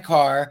park my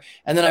car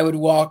and then I would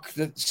walk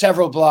the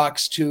several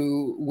blocks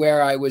to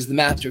where I was the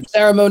master of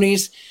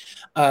ceremonies,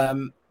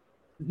 I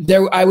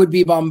would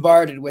be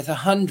bombarded with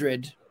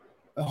 100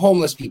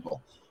 homeless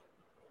people.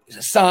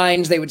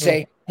 Signs, they would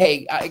say,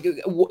 hey,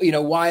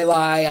 why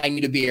lie? I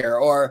need a beer.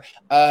 Or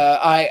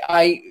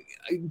I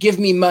give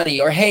me money.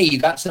 Or, hey, you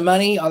got some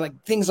money? Or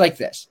things like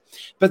this.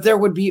 But there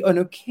would be an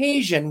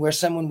occasion where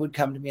someone would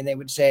come to me and they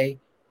would say,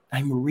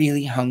 I'm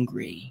really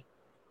hungry.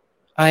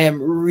 I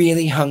am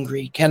really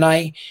hungry.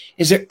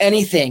 Is there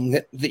anything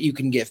that you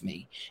can give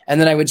me?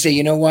 And then I would say,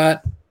 you know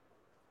what?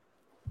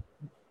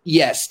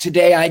 Yes,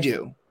 today I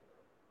do.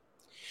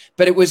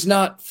 But it was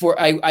not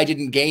I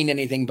didn't gain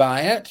anything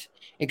by it,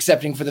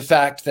 excepting for the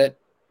fact that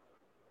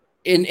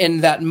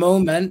in that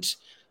moment,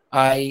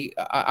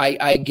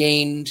 I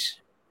gained,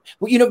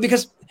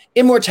 because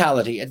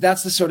immortality,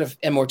 that's the sort of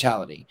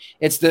immortality.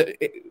 It's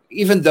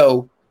even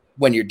though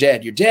when you're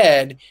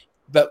dead,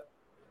 but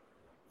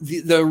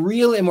the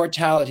real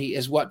immortality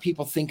is what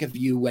people think of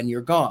you when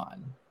you're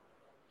gone.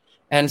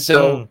 And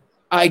so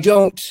I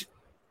don't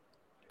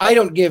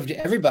give to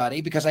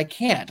everybody because I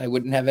can't. I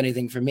wouldn't have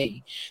anything for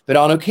me. But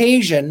on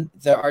occasion,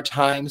 there are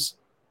times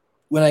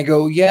when I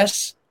go,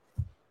 yes,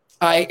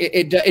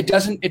 it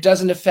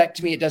doesn't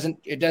affect me.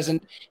 It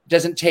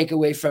doesn't take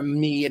away from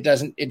me. It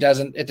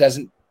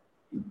doesn't.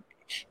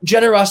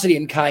 Generosity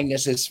and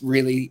kindness is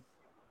really,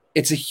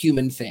 it's a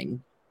human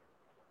thing.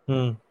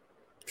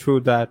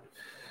 True that.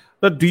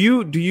 But do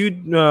you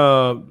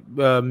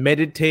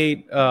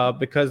meditate?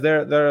 Because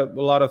there are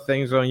a lot of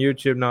things on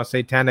YouTube now,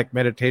 satanic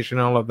meditation,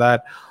 all of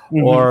that,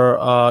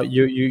 or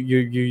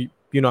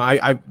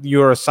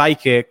you're a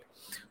psychic.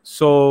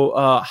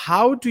 So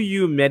how do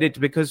you meditate?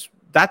 Because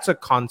that's a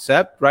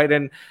concept, right?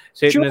 And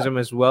Satanism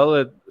as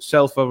well,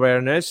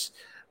 self-awareness.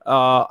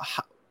 Do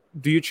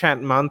you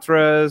chant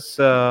mantras?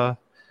 I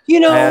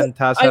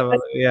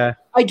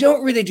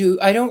don't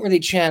really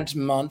chant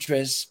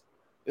mantras.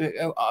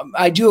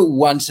 I do it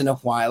once in a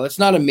while. It's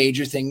not a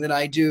major thing that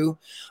I do.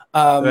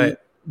 Right.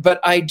 But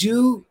I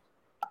do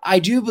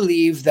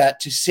believe that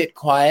to sit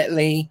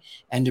quietly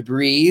and to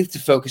breathe, to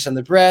focus on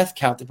the breath,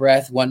 count the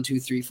breath, 1, 2,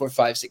 3, 4,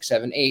 5, 6,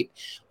 7, 8,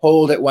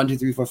 hold it, 1, 2,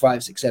 3, 4,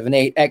 5, 6, 7,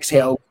 8,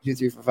 exhale, 1, 2,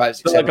 3, 4, 5,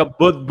 6, So 7. like a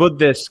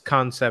Buddhist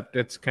concept.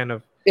 It's kind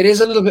of. It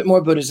is a little bit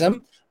more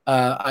Buddhism.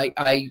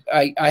 I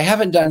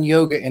haven't done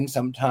yoga in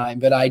some time,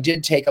 but I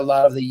did take a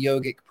lot of the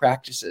yogic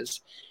practices.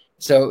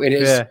 So it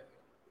is. Yeah.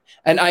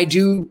 And I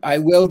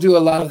will do a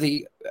lot of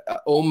the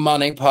Om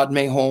Mani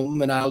Padme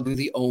Hum, and I'll do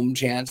the Om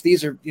chants.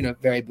 These are,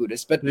 very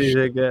Buddhist, but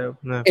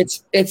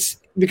it's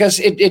because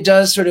it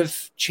does sort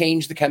of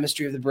change the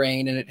chemistry of the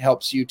brain, and it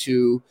helps you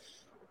to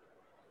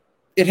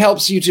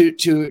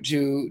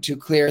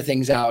clear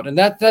things out. And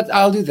that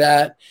I'll do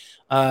that.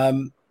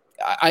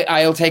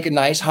 I'll take a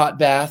nice hot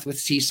bath with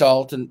sea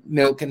salt and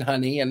milk and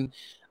honey, and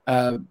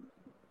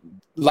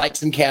light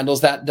some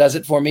candles. That does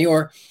it for me.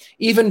 Or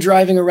even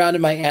driving around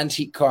in my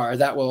antique car,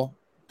 that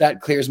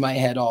clears my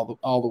head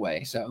all the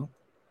way. So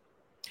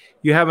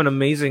you have an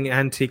amazing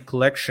antique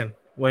collection.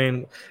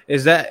 When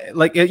is that?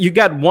 Like, you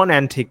got one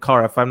antique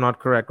car, if I'm not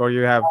correct, or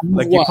you have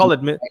like one. You call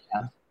it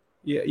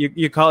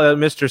you call it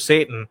Mr.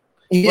 Satan.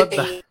 What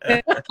the?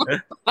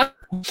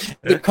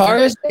 The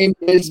car's name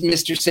is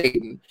Mr.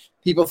 Satan.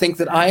 People think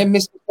that I am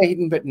Mr.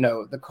 Satan, but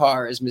no, the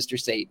car is Mr.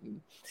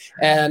 Satan.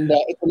 And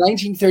it's a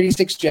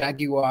 1936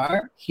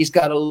 Jaguar. He's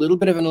got a little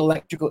bit of an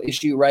electrical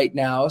issue right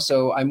now,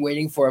 so I'm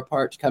waiting for a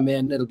part to come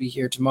in. It'll be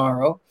here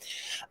tomorrow.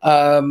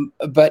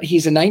 But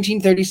he's a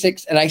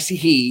 1936, and I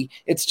see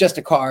it's just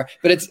a car,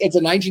 but it's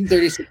a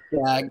 1936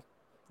 Jag.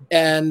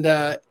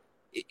 And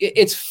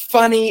it's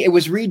funny. It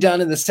was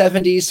redone in the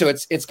 70s, so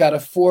it's got a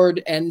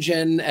Ford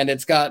engine and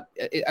it's got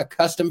a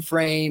custom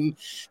frame,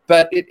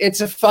 but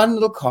it's a fun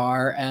little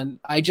car, and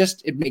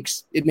it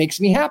makes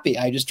me happy.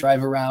 I just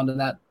drive around in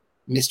that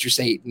Mr.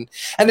 Satan.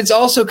 And it's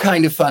also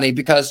kind of funny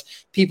because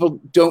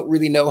people don't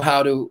really know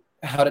how to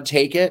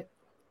take it.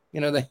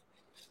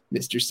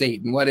 Mr.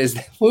 Satan, what is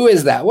that? Who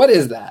is that? What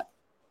is that?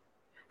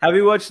 Have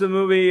you watched the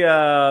movie?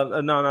 No,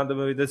 not the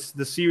movie.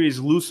 The series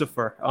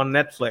Lucifer on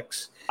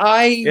Netflix.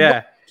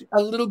 A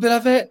little bit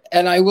of it,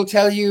 and I will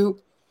tell you,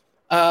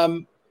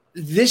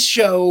 this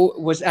show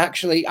was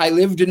actually, I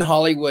lived in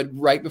Hollywood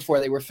right before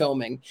they were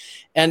filming,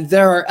 and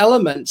there are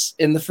elements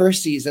in the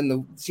first season,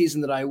 the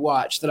season that I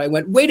watched, that I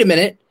went, wait a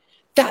minute,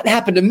 that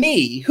happened to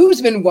me.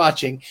 Who's been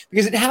watching?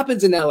 Because it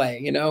happens in LA,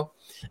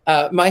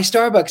 My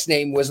Starbucks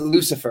name was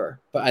Lucifer,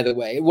 by the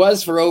way. It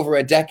was for over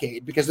a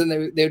decade, because then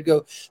they would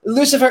go,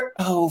 Lucifer,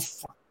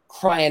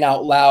 crying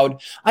out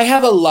loud, I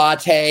have a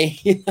latte,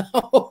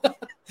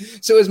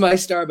 So is my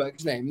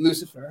Starbucks name,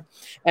 Lucifer.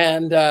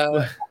 And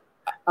I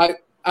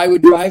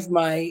would drive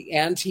my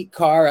antique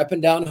car up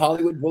and down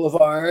Hollywood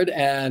Boulevard,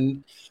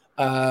 and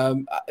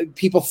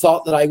people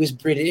thought that I was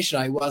British,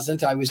 and I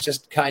wasn't. I was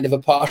just kind of a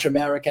posh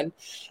American.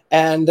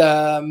 And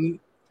then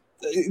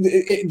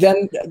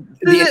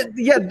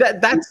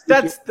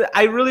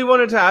I really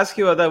wanted to ask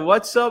you about that.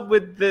 What's up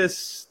with the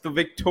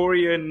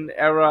Victorian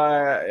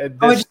era,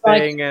 this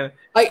thing?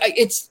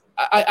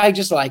 I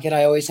just like it.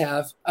 I always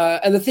have.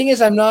 And the thing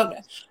is,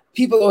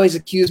 people always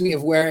accuse me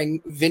of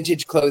wearing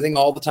vintage clothing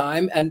all the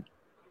time. And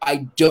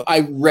I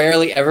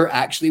rarely ever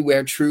actually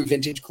wear true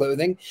vintage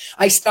clothing.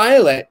 I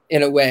style it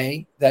in a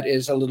way that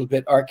is a little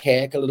bit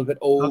archaic, a little bit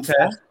old,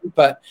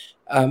 but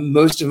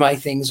most of my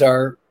things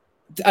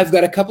I've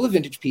got a couple of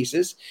vintage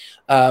pieces,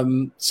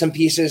 some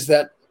pieces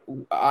that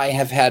I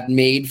have had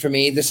made for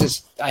me.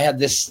 I had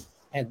this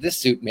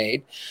suit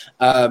made.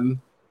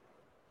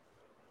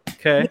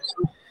 Okay.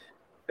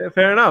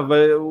 Fair enough.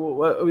 But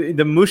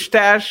the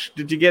mustache,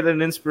 did you get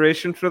an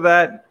inspiration for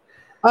that?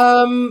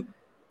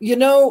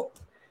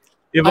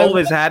 You've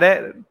always had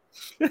it.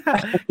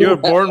 You were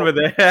born with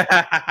it.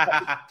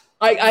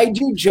 I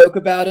do joke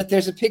about it.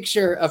 There's a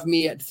picture of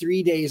me at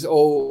 3 days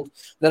old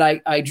that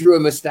I drew a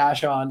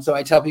mustache on. So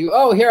I tell people,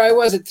 oh, here I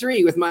was at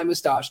 3 with my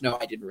mustache. No,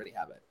 I didn't really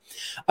have it.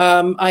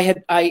 I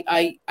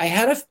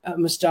had a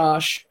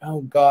mustache,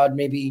 oh God,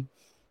 maybe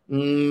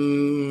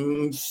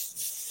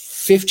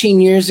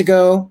 15 years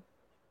ago.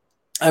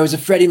 I was a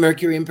Freddie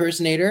Mercury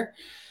impersonator.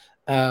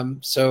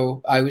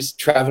 So I was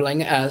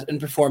traveling and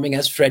performing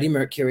as Freddie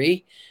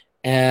Mercury.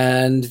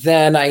 And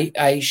then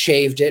I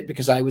shaved it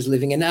because I was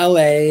living in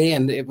LA,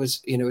 and it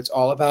was, it's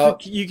all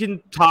about. You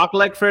can talk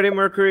like Freddie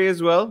Mercury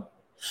as well.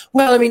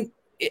 Well, I mean,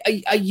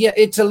 yeah,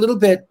 it's a little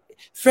bit.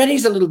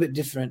 Freddie's a little bit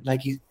different.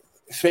 Like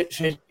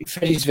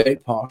Freddie's very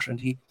posh, and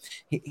he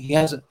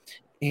has a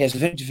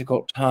very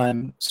difficult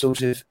time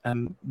sort of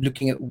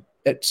looking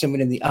at someone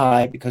in the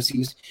eye because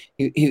he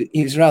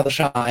was rather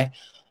shy.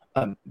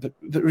 But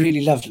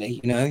really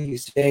lovely,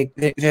 He's very,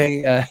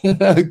 very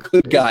a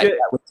good guy.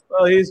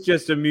 He's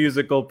just a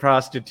musical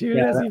prostitute,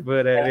 as he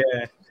put it.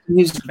 Yeah,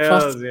 musical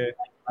prostitute.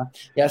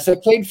 Yeah. So I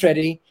played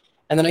Freddie,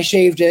 and then I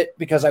shaved it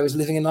because I was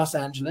living in Los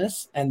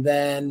Angeles, and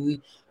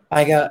then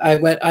I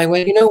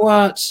went. You know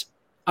what?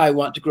 I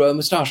want to grow a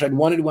mustache. I'd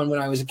wanted one when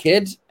I was a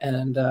kid,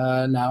 and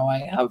now I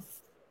have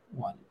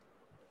one.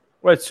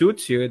 Well, it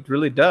suits you. It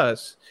really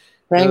does.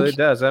 It really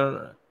does.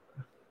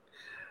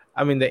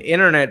 I mean, the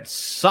internet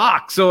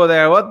sucks over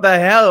there. What the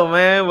hell,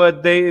 man?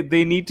 But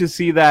they need to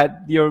see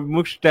that your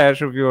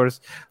mustache of yours.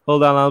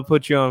 Hold on, I'll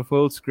put you on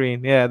full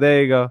screen. Yeah,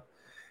 there you go.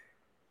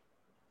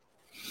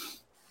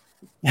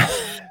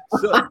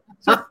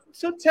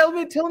 So tell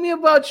me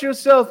about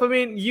yourself. I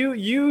mean,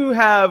 you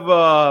have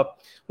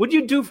what do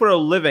you do for a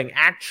living?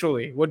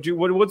 Actually,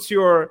 what's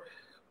your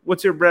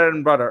bread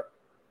and butter?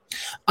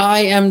 I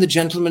am the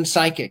gentleman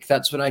psychic.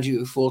 That's what I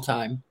do full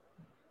time.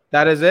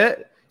 That is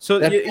it. So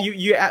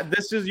you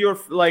this is your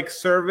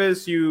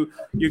service. You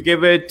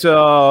give it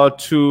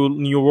to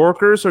New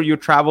Yorkers, or you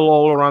travel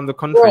all around the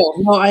country?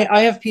 No,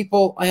 I have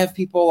people. I have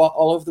people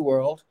all over the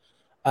world.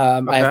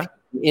 Okay. I have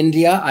in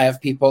India. I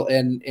have people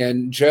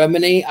in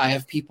Germany. I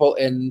have people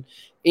in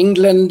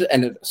England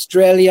and in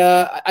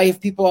Australia. I have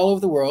people all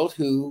over the world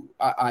who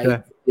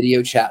I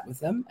video chat with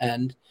them,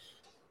 and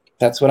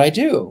that's what I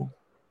do.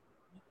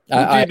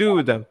 What do you do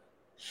with them?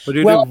 What do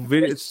you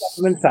do?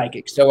 I'm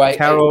psychic, so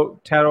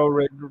tarot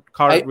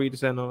card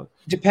reads and all.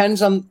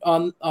 Depends on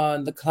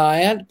the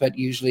client, but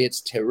usually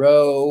it's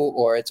tarot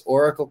or it's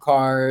oracle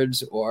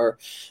cards or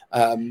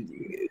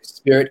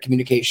spirit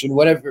communication,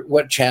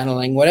 what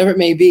channeling, whatever it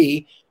may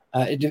be.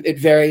 It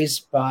varies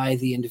by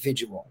the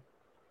individual.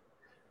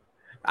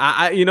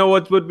 You know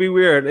what would be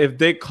weird if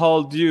they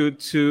called you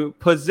to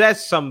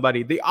possess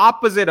somebody, the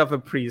opposite of a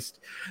priest.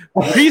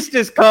 Priest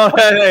is called,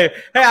 hey,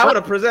 I want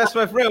to possess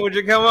my friend. Would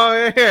you come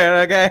over here?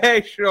 Okay,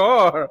 hey,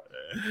 sure.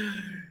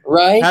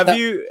 Right. Have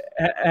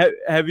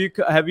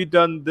you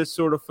done this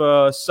sort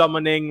of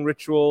summoning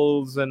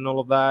rituals and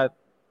all of that?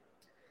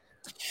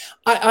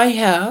 I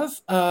have.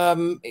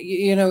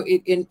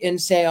 In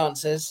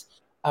seances.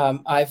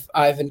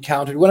 I've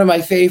encountered one of my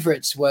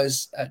favorites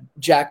was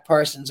Jack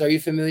Parsons. Are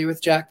you familiar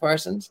with Jack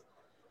Parsons?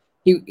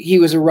 He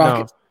was a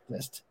rocket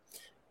scientist.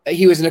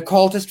 He was an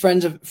occultist,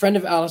 friend of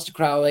Aleister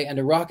Crowley, and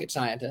a rocket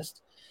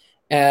scientist.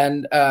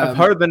 And I've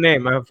heard the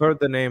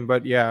name,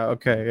 but yeah,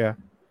 okay, yeah.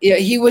 Yeah,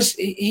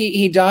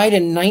 he died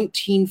in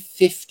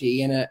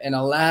 1950 in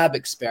a lab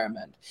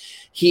experiment.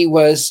 He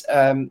was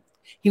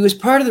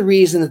part of the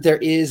reason that there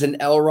is an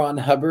L. Ron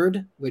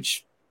Hubbard,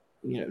 which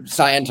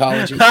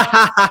Scientology.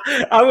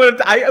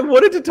 I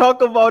wanted to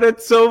talk about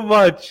it so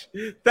much.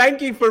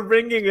 Thank you for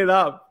bringing it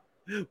up.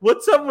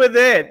 What's up with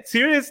it?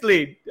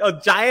 Seriously, a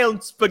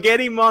giant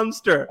spaghetti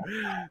monster.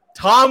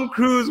 Tom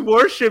Cruise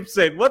worships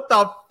it. What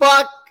the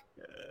fuck?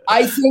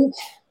 I think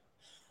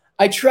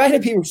I try to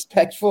be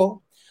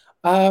respectful.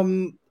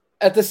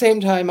 At the same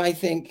time, I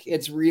think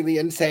it's really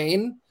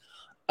insane.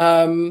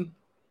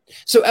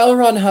 So L.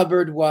 Ron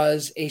Hubbard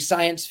was a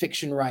science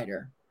fiction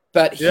writer.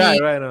 But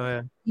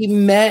he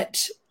met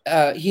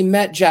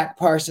Jack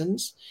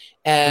Parsons,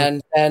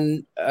 and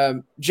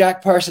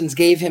Jack Parsons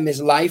gave him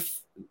his life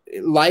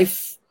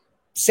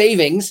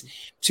savings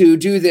to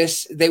do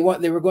this. They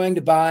were going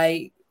to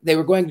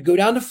go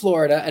down to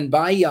Florida and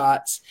buy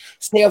yachts,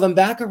 sail them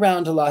back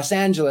around to Los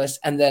Angeles,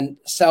 and then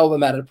sell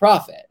them at a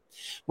profit.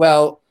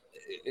 Well,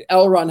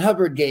 L. Ron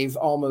Hubbard gave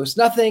almost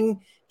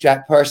nothing.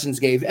 Jack Parsons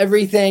gave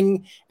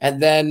everything,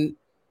 and then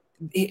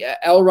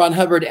L. Ron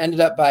Hubbard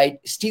ended up by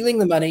stealing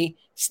the money,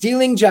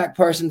 stealing Jack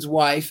Parsons'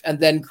 wife, and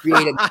then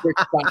creating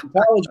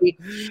Scientology.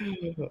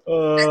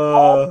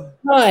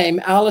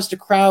 Time, Aleister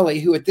Crowley,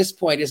 who at this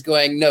point is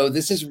going, no,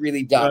 this is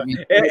really dumb.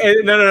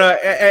 No.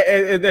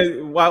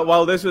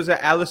 While this was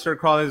at Aleister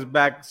Crowley's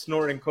back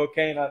snorting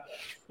cocaine,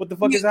 what the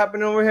fuck is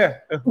happening over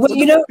here?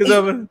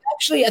 Well,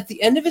 actually, at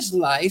the end of his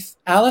life,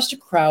 Aleister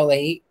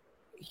Crowley,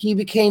 he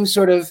became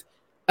sort of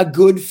a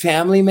good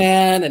family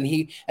man, and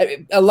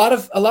a lot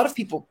of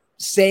people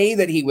say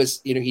that he was,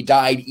 he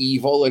died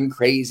evil and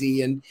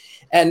crazy and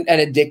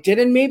addicted,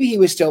 and maybe he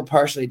was still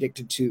partially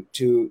addicted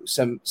to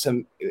some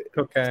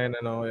cocaine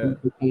and all, and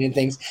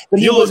things. But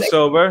you look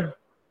sober.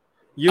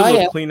 You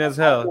look clean as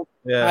hell.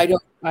 I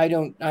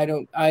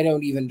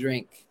don't even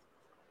drink.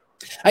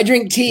 I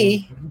drink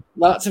tea,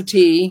 lots of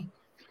tea.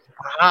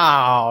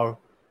 Wow,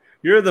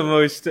 you're the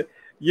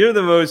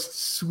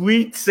most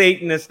sweet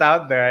Satanist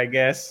out there, I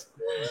guess.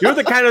 You're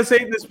the kind of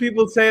Satanist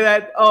people say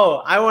that, oh,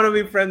 I want to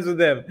be friends with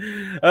them.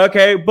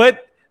 Okay,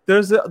 but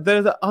there's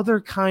the other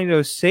kind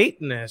of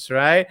Satanists,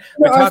 right?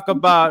 We There are talk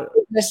about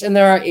Satanists and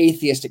there are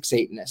atheistic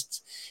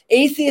Satanists.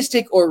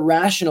 Atheistic or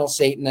rational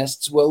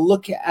Satanists will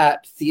look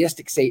at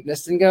theistic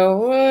Satanists and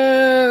go,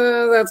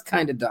 that's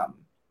kind of dumb.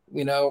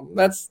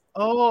 That's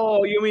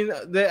oh, you mean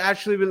they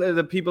actually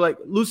the people like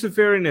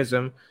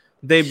Luciferianism?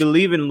 They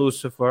believe in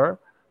Lucifer,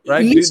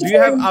 right? Do you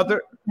have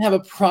other have a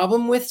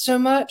problem with so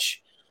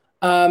much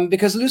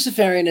because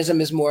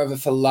Luciferianism is more of a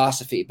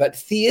philosophy, but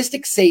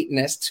theistic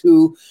Satanists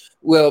who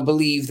will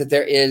believe that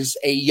there is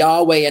a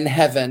Yahweh in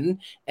heaven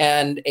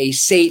and a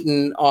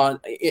Satan on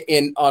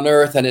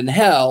earth and in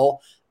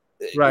hell,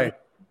 right?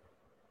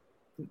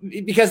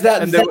 Because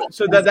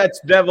that's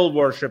devil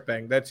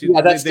worshipping. That's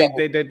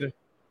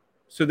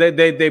so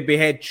they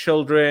behead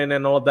children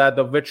and all that,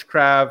 the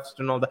witchcraft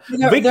and all that.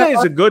 Wicca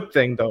is a good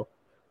thing, though.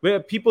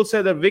 People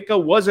say that Wicca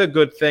was a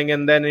good thing,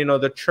 and then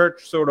the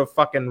church sort of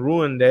fucking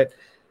ruined it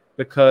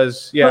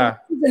because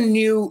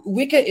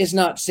Wicca is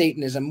not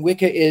Satanism.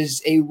 Wicca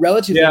is a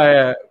relatively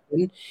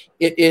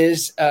It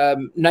is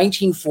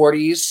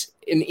 1940s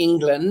in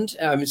England.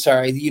 I'm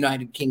sorry, the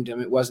United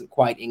Kingdom. It wasn't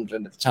quite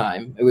England at the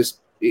time. It was.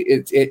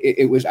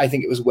 It was. I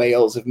think it was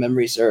Wales, if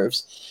memory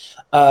serves.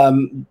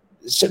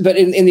 But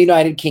in the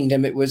United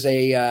Kingdom, it was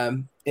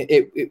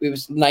it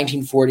was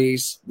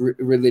 1940s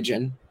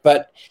religion.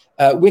 But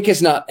Wicca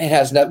is not.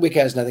 Wicca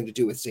has nothing to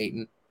do with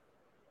Satan.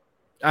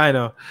 I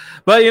know,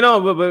 but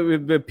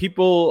but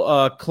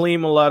people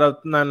claim a lot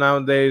of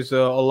nowadays. A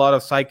lot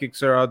of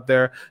psychics are out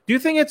there. Do you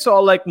think it's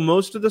all like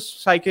most of the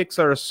psychics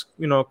are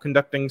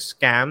conducting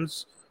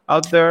scams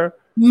out there?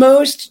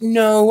 Most,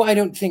 no, I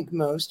don't think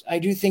most. I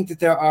do think that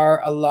there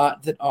are a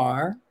lot that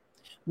are.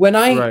 And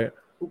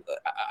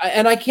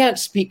I can't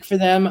speak for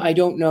them. I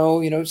don't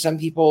know. Some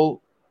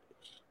people.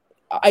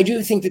 I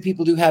do think that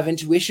people do have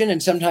intuition,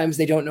 and sometimes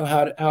they don't know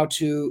how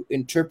to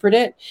interpret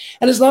it.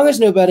 And as long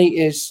as nobody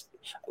is.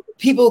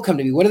 People come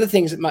to me. One of the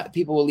things that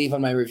people will leave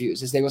on my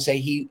reviews is they will say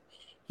he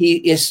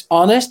is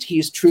honest, he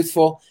is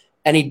truthful,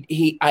 and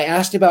I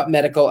asked about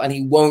medical, and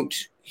he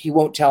won't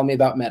tell me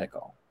about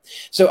medical.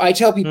 So I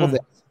tell people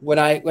that when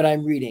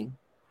I'm reading,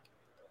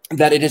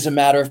 that it is a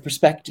matter of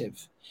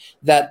perspective.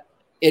 That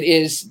it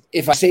is,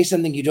 if I say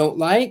something you don't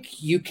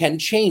like, you can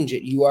change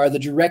it. You are the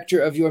director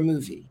of your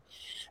movie,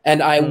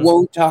 and I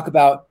won't talk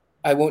about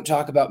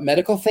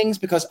medical things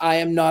because I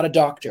am not a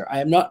doctor.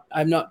 I'm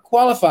not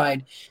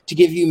qualified to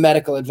give you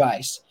medical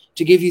advice,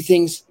 to give you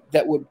things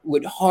that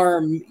would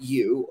harm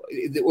you,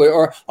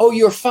 or oh,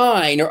 you're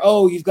fine, or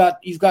oh, you've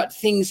got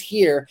things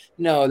here.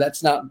 No,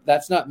 that's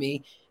not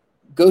me.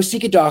 Go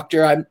seek a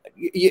doctor.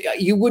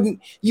 You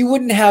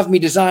wouldn't have me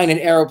design an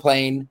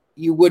airplane.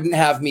 You wouldn't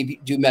have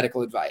me do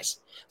medical advice.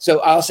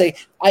 So I'll say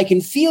I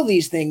can feel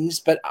these things,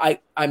 but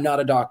I'm not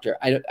a doctor.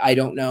 I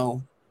don't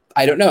know.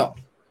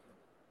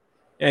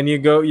 And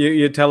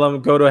you tell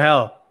them go to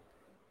hell.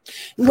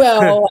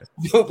 Well,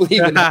 I don't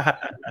believe in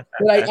that.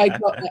 But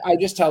I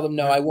just tell them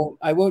no,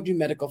 I won't do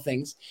medical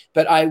things,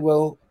 but I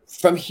will.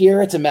 From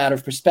here, it's a matter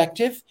of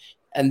perspective,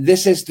 and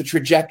this is the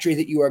trajectory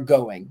that you are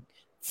going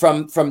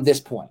from this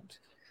point.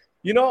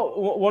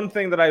 One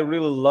thing that I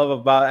really love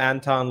about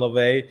Anton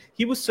LaVey,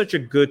 he was such a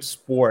good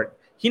sport.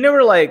 He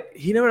never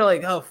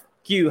oh,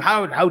 you,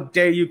 how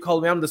dare you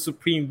call me, I'm the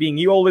supreme being.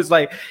 He always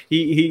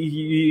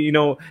he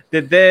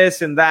did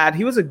this and that.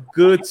 He was a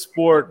good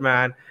sport,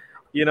 man.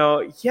 It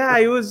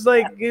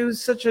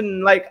was such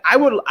an I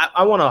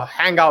want to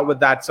hang out with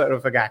that sort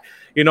of a guy,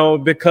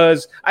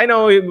 because I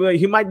know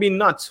he might be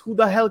nuts, who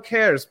the hell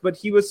cares, but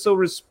he was so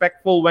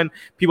respectful when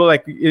people,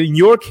 like in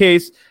your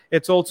case,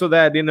 it's also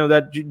that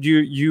that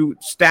you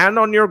stand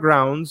on your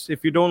grounds.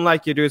 If you don't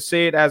like it, you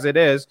say it as it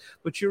is,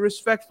 but you're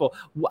respectful.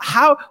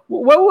 What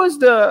was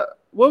the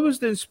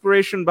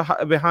inspiration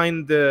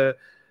behind the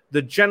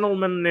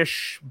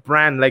gentlemanish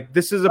brand? Like,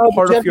 this is a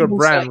part of your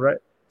brand, right?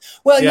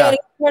 Well, yeah,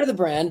 it's part of the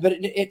brand, but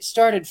it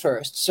started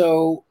first.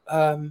 So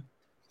I'll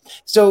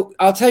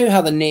tell you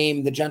how the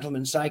name, the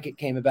Gentleman Psychic,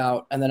 came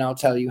about, and then I'll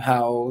tell you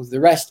how the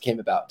rest came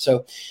about.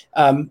 So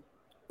a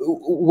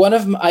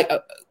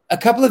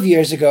couple of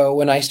years ago,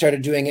 when I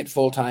started doing it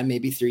full time,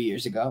 maybe 3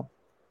 years ago,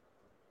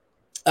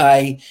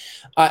 What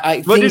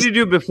did you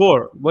do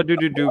before?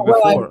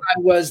 I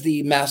was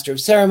the master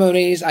of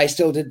ceremonies. I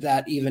still did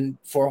that even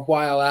for a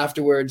while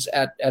afterwards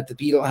at the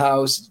Beetle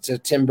House. It's a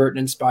Tim Burton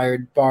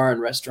inspired bar and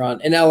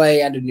restaurant in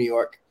LA and in New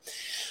York.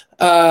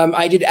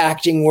 I did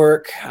acting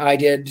work. I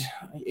did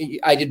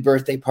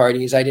birthday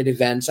parties. I did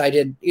events. I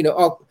did,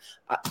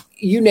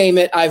 you name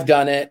it, I've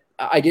done it.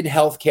 I did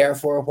healthcare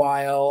for a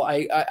while.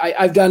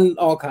 I've done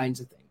all kinds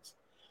of things.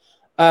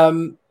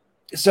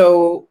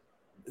 So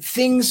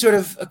things sort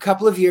of a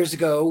couple of years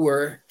ago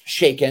were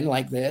shaken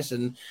like this,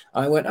 and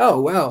I went,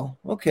 oh, well,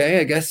 okay,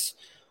 I guess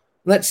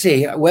let's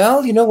see.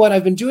 Well, you know what?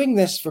 I've been doing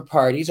this for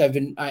parties. I've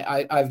been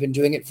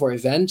doing it for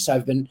events.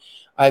 I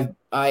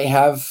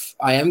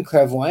am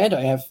clairvoyant.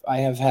 I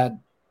have had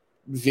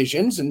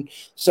visions, and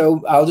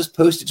so I'll just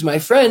post it to my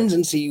friends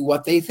and see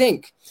what they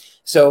think.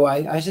 So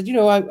I said,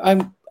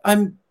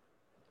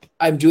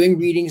 I'm doing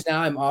readings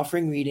now. I'm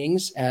offering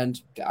readings,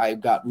 and I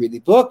got really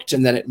booked,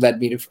 and then it led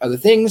me to other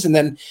things. And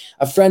then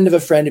a friend of a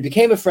friend who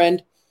became a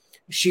friend,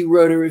 she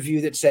wrote a review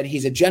that said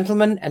he's a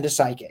gentleman and a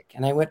psychic.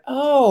 And I went,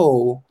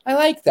 oh, I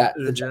like that.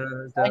 The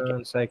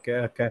gentleman psychic.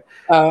 Okay.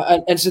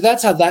 And so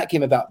that's how that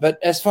came about. But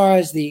as far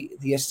as the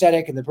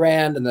aesthetic and the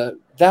brand and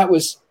that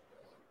was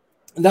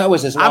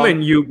as long. I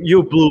mean,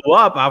 you blew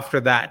up after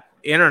that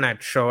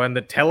internet show and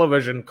the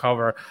television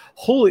cover.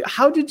 Holy,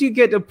 how did you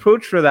get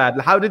approached for that?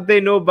 How did they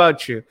know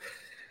about you?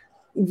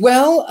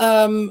 Well,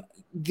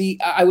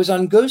 I was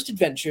on Ghost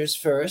Adventures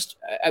first.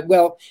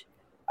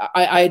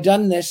 I had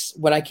done this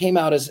when I came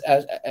out as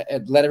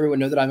let everyone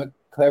know that I'm a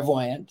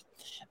clairvoyant.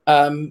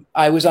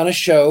 I was on a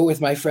show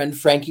with my friend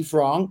Frankie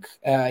Franck.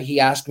 He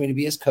asked me to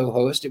be his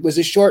co-host. It was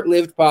a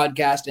short-lived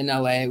podcast in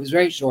LA. It was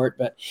very short,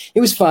 but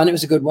it was fun. It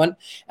was a good one.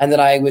 And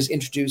then I was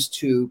introduced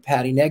to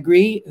Patty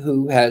Negri,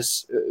 who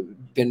has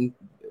been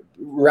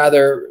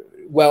rather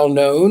well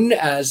known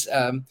as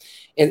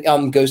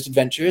on Ghost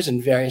Adventures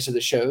and various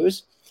other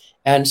shows.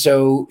 And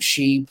so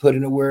she put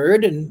in a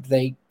word, and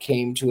they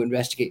came to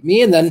investigate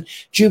me. And then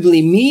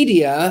Jubilee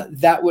Media,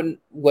 that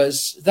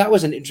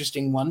was an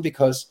interesting one,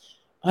 because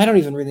I don't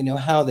even really know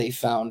how they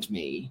found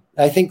me.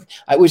 I think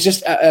I was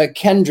just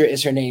Kendra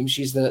is her name.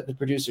 She's the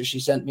producer. She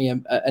sent me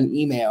an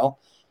email,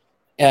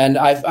 and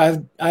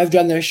I've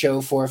done their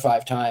show 4 or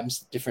 5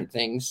 times, different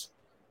things.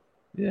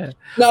 Yeah.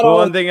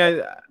 One thing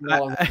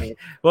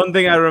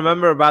I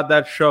remember about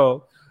that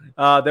show,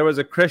 there was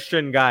a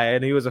Christian guy,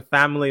 and he was a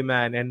family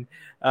man, and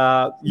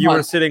you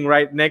were sitting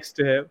right next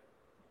to him.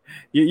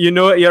 You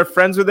know, you're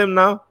friends with him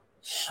now?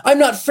 I'm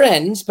not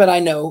friends, but I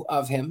know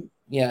of him.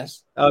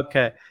 Yes.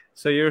 Okay.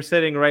 So you were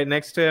sitting right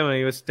next to him, and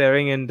he was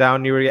staring him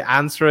down. You were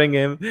answering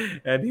him,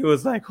 and he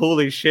was like,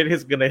 "Holy shit,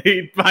 he's gonna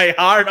eat my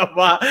heart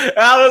apart." And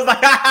I was like,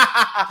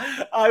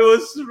 I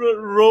was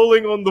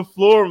rolling on the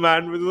floor,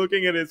 man, with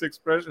looking at his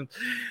expressions.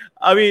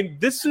 I mean,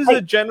 this is a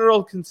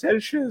general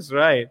consensus,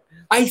 right?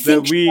 I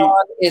think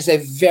Sean is a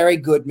very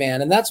good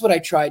man, and that's what I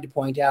tried to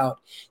point out,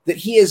 that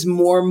he is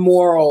more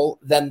moral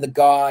than the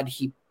God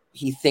he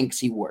thinks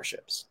he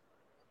worships.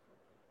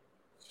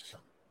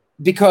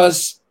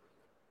 Because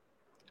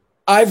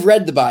I've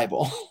read the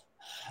Bible.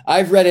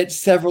 I've read it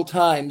several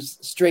times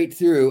straight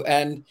through,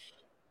 and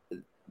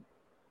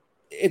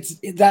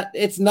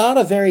it's not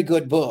a very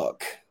good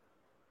book.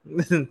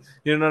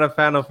 You're not a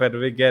fan of it.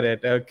 We get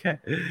it. Okay.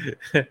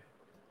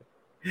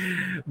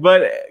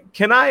 But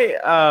can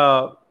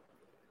I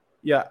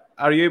yeah,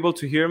 are you able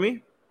to hear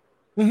me?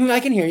 I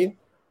can hear you.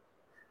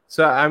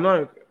 So I'm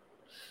not.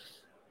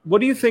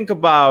 What do you think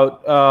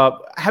about?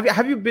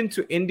 Have you been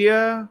to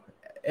India,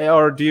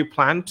 or do you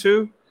plan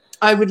to?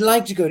 I would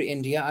like to go to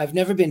India. I've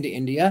never been to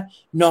India,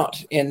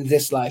 not in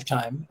this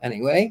lifetime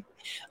anyway.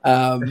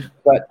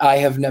 But I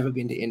have never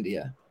been to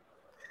India.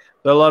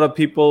 A lot of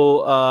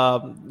people,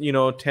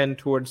 tend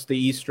towards the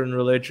Eastern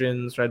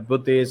religions, right?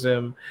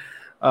 Buddhism,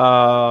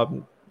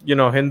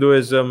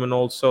 Hinduism, and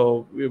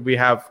also we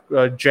have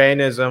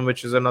Jainism,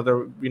 which is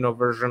another,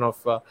 version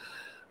of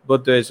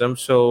Buddhism.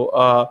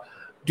 So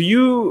do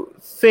you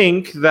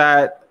think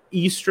that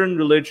Eastern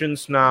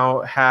religions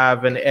now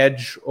have an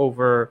edge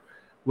over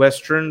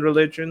Western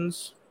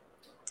religions?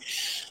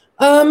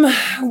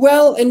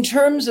 Well, in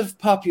terms of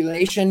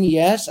population,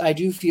 yes, I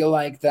do feel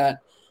like that,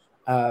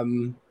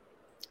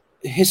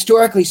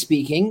 historically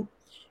speaking,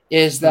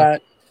 is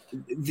that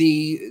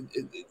the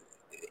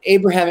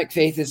Abrahamic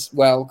faith is,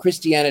 well,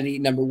 Christianity,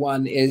 number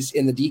one, is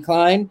in the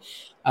decline.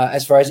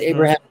 As far as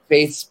Abrahamic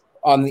faiths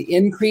on the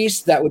increase,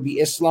 that would be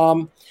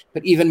Islam.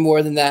 But even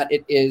more than that,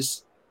 it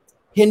is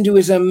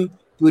Hinduism,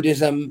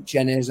 Buddhism,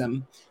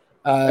 Jainism.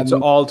 It's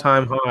an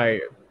all-time high.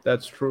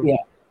 That's true. Yeah.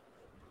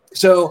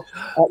 So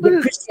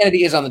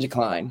Christianity is on the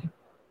decline.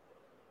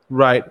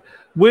 Right.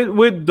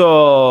 With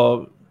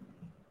the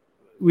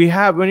we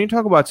have, when you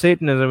talk about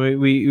Satanism,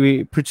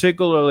 we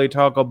particularly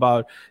talk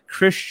about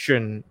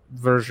Christian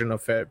version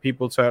of it.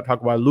 People talk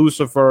about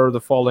Lucifer, the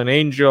fallen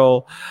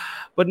angel,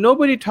 but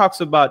nobody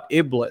talks about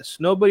Iblis.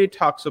 Nobody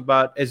talks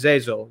about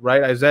Azazel,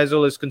 right?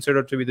 Azazel is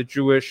considered to be the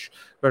Jewish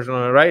version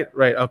of it, right?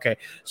 Right. Okay.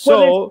 So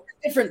well,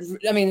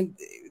 different. I mean,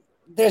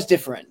 there's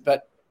different,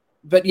 but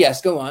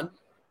yes, go on.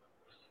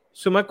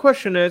 So my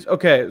question is,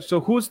 okay,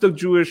 so who's the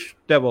Jewish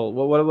devil?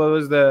 What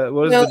was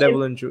the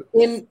devil in Jew?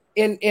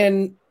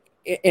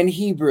 In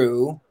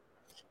Hebrew,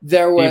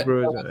 there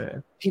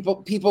were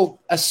people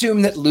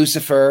assume that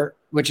Lucifer,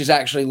 which is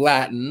actually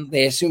Latin,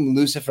 they assume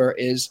Lucifer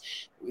is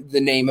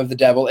the name of the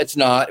devil. It's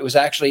not. It was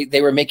actually,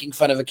 they were making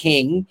fun of a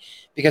king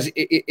because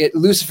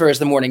Lucifer is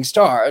the morning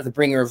star, the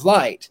bringer of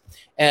light,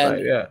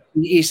 and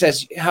he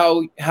says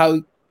how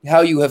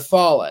you have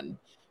fallen.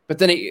 But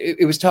then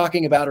it was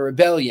talking about a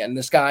rebellion.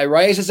 This guy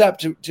rises up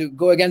to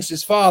go against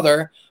his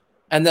father,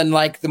 and then,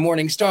 like the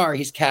morning star,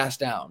 he's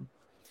cast down.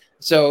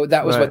 So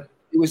that was what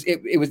it was.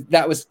 It was,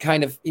 that was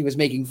kind of, he was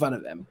making fun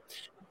of them.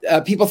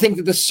 People think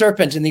that the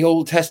serpent in the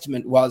Old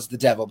Testament was the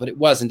devil, but it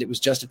wasn't. It was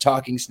just a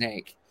talking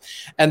snake.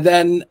 And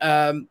then,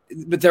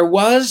 but there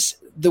was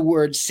the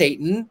word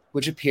Satan,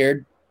 which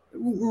appeared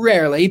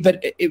rarely,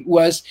 but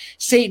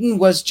Satan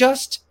was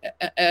just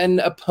an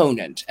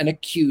opponent, an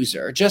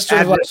accuser, just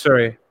sort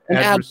adversary. of like an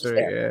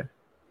adversary. Yeah.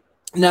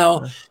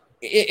 Now,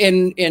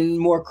 in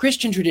more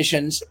Christian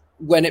traditions,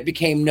 when it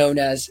became known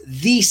as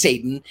the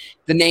Satan,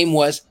 the name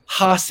was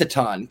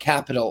Hasatan,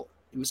 capital.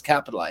 It was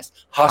capitalized,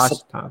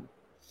 Hasatan,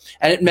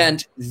 and it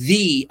meant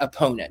the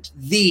opponent,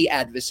 the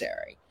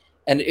adversary,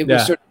 and it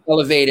was sort of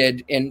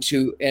elevated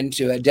into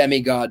a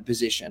demigod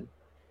position.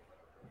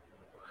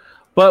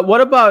 But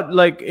what about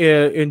like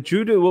in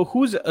Judah? Well,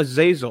 who's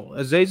Azazel?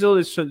 Azazel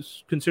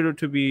is considered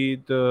to be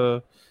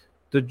the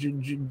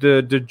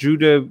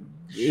Judah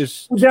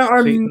is. There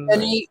are Satan,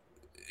 many.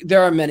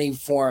 There are many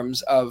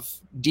forms of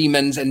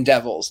demons and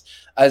devils.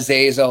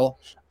 Azazel.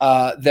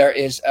 There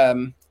is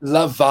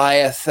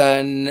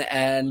Leviathan,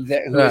 and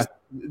who is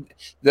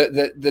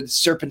the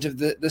serpent of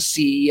the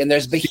sea, and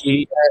there's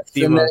Behemoth,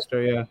 sea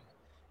monster. Yeah.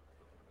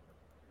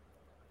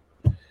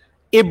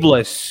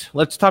 Iblis.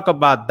 Let's talk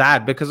about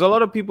that, because a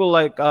lot of people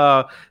like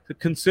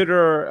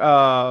consider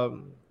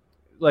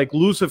like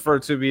Lucifer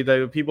to be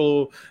the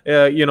people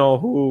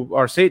who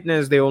are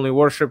Satanists. They only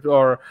worship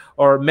or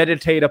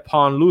meditate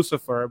upon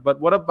Lucifer. But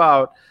what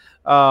about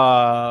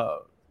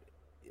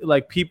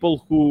like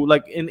people who,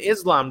 like in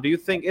Islam? Do you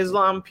think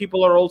Islam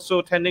people are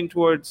also tending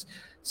towards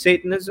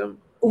Satanism?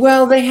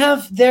 Well,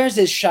 theirs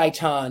is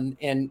shaitan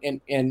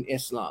in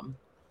Islam.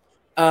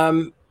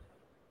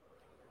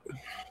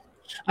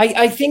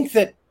 I think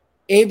that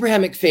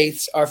Abrahamic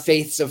faiths are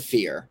faiths of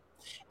fear,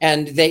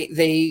 and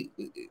they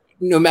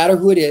no matter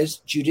who it is,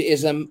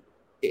 Judaism,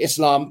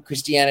 Islam,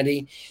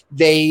 Christianity,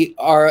 they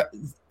are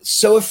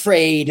so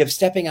afraid of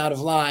stepping out of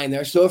line.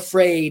 They're so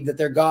afraid that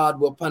their God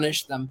will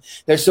punish them.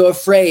 They're so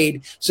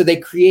afraid, so they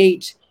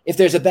create, if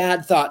there's a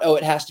bad thought,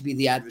 it has to be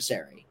the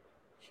adversary.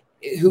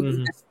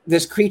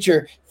 This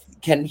creature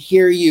can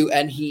hear you,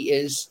 and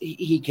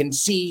he can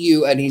see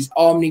you, and he's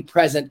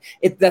omnipresent.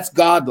 That's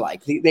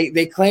godlike.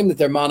 They claim that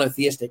they're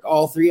monotheistic.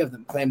 All three of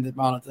them claim they're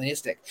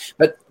monotheistic,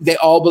 but they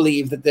all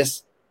believe that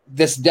this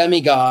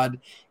demigod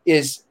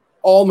is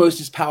almost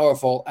as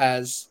powerful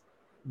as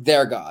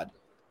their God,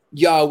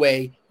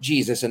 Yahweh,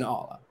 Jesus, and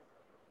Allah.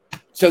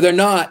 So they're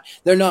not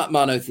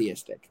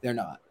monotheistic. They're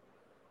not.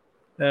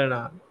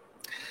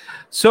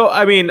 So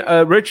I mean,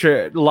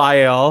 Richard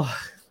Lyle,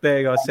 there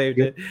you go, saved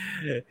it.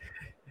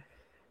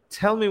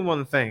 Tell me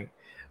one thing.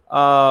 There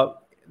are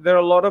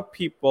a lot of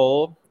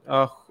people,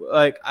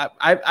 like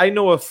I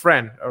know a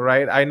friend, all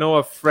right? I know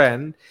a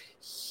friend.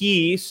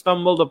 He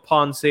stumbled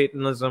upon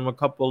Satanism a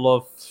couple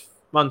of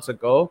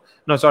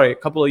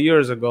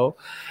years ago.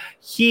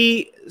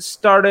 He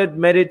started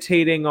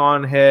meditating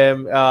on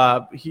him.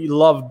 He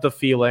loved the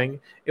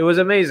feeling. It was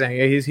amazing.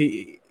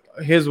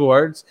 His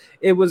words,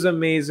 it was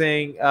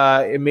amazing.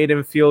 It made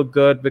him feel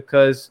good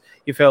because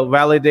he felt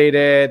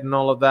validated and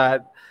all of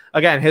that.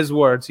 Again, his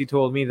words, he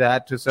told me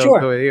that to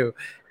you.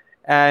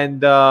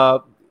 And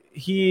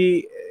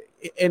he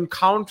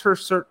encountered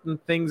certain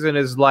things in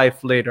his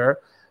life later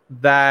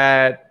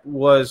that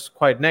was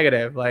quite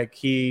negative. Like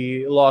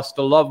he lost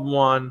a loved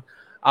one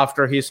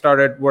after he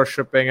started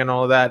worshiping and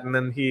all that. And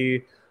then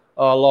he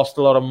lost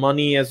a lot of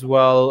money as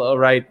well,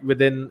 right,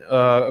 within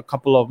a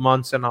couple of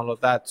months and all of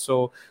that.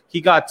 So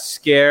he got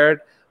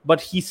scared, but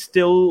he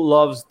still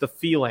loves the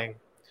feeling,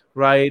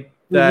 right?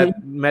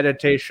 That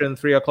meditation,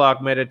 3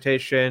 o'clock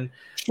meditation,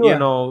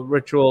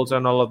 rituals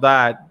and all of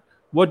that.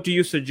 What do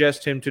you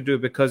suggest him to do?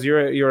 Because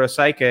you're a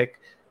psychic,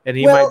 and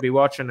he might be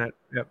watching it.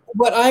 Yep.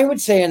 What I would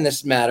say in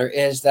this matter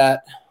is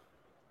that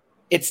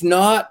it's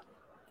not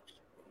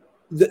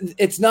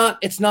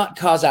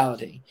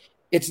causality.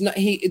 It's not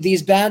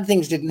these bad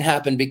things didn't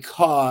happen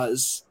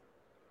because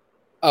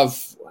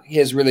of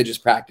his religious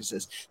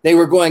practices. They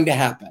were going to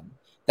happen.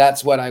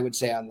 That's what I would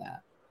say on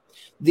that.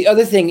 The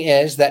other thing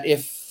is that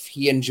if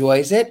he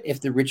enjoys it,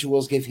 if the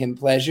rituals give him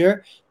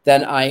pleasure,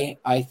 then I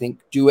think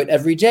do it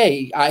every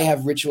day. I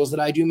have rituals that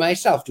I do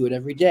myself, do it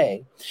every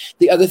day.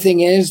 The other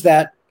thing is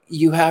that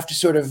you have to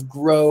sort of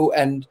grow,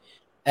 and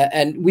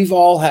we've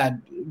all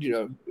had,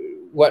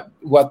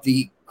 what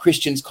the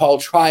Christians call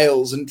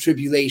trials and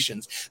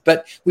tribulations,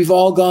 but we've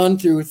all gone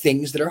through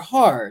things that are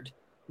hard.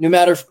 No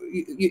matter,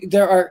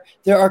 there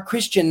are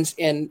Christians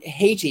in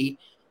Haiti,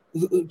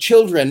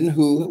 children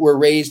who were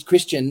raised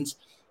Christians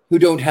who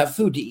don't have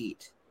food to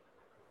eat.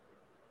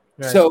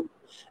 Right. So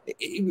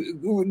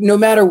no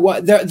matter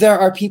what, there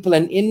are people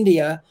in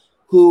India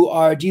who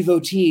are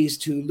devotees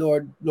to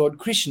Lord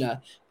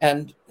Krishna,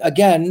 and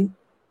again,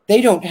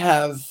 they don't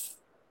have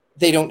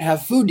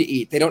food to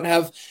eat. They don't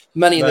have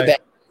money in the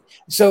bank.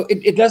 So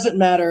it doesn't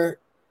matter.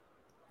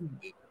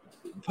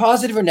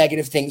 Positive or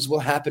negative things will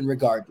happen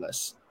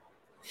regardless.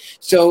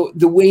 So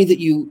the way that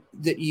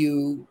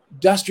you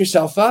dust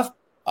yourself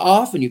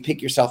off and you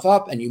pick yourself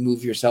up and you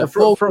move yourself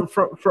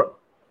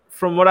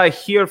from what I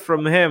hear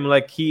from him,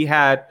 like he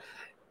had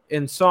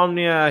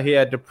insomnia, he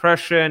had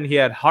depression, he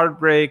had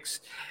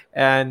heartbreaks,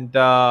 and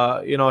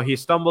he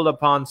stumbled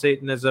upon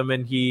Satanism,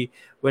 and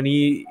when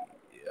he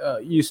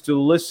used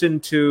to listen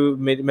to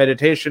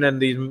meditation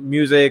and these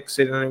musics,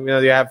 you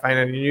have find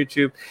it on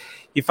YouTube,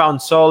 he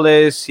found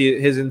solace.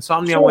 His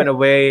insomnia went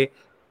away.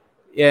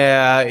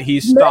 Yeah, he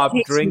stopped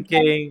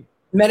drinking.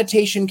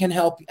 Meditation can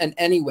help in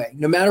any way,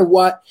 no matter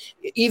what.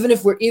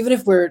 If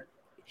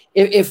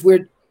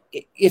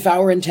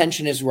our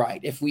intention is right,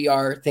 if we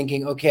are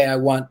thinking, okay, I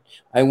want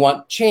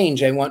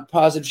change, I want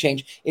positive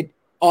change, it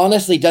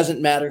honestly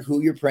doesn't matter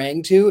who you're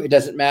praying to. It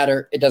doesn't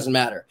matter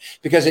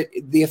because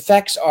the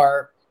effects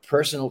are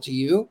personal to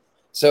you.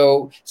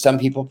 So some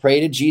people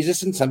pray to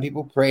Jesus and some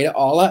people pray to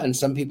Allah, and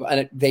some people,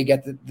 they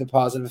get the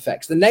positive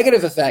effects. The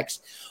negative effects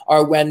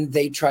are when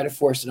they try to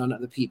force it on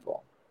other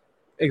people.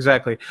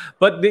 Exactly.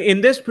 But in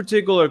this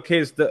particular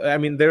case,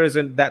 there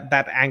isn't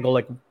that angle.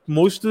 Like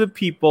most of the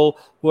people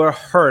who are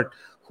hurt,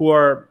 who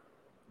are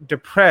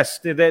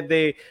depressed,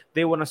 they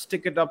want to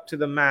stick it up to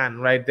the man,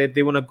 right?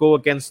 They want to go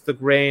against the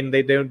grain.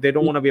 They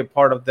don't want to be a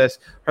part of this,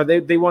 or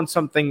they want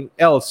something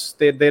else.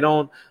 They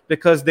don't,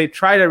 because they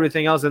tried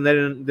everything else and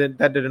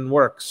that didn't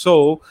work.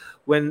 So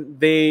when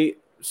they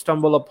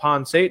stumble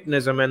upon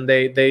Satanism and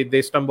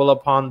they stumble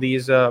upon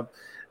these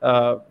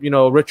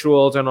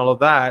rituals and all of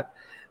that,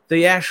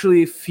 they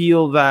actually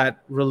feel that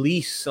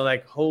release. So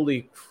like,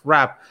 holy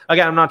crap!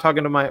 Again, I'm not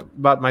talking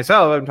about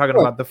myself. I'm talking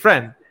about the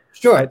friend.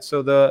 Sure. Right?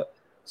 So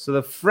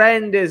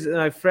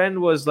my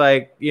friend was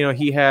like,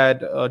 he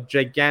had a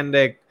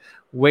gigantic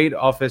weight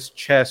off his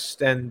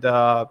chest, and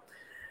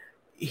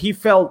he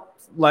felt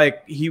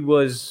like he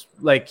was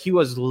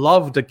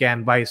loved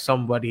again by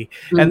somebody.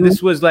 Mm-hmm. And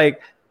this was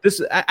like this.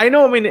 I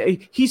know. I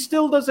mean, he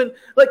still doesn't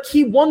like.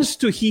 He wants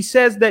to. He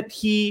says that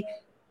he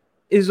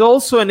is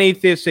also an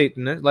atheist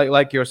Satanist,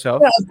 like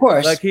yourself. Yeah, of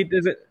course. Like he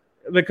doesn't.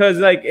 Because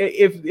like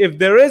if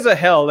there is a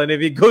hell, and if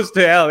he goes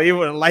to hell, he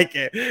wouldn't like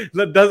it.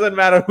 So it doesn't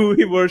matter who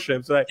he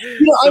worships. Right?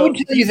 I would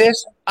tell you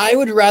this: I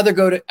would rather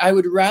go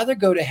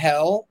to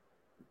hell,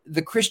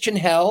 the Christian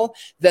hell,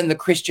 than the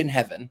Christian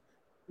heaven.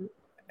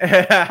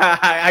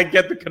 I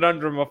get the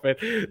conundrum of it.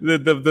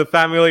 The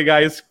Family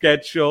Guy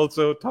sketch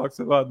also talks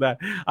about that.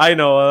 I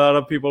know a lot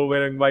of people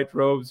wearing white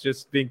robes,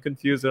 just being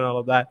confused and all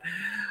of that.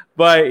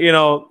 But when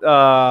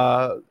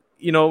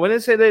they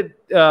say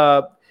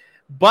that.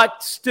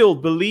 But still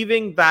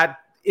believing that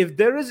if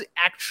there is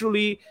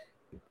actually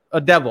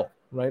a devil,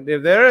 right?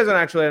 If there is an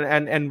actual,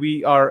 and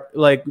we are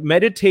like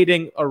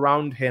meditating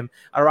around him,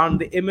 around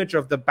the image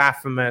of the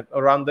Baphomet,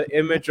 around the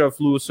image of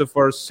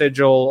Lucifer's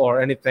sigil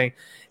or anything,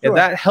 sure. If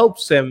that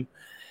helps him,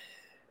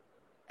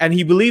 and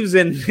he believes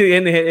in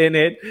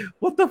it,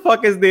 what the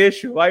fuck is the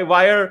issue?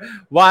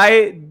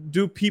 Why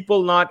do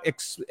people not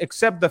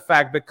accept the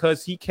fact?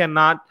 Because he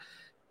cannot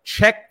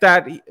check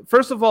that.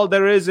 First of all,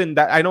 there is in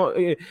that, I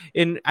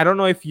don't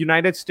know if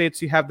United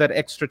States you have that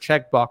extra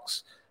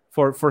checkbox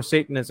for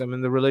Satanism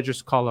in the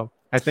religious column.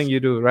 I think you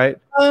do, right?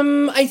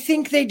 I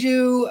think they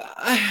do.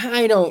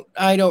 I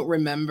don't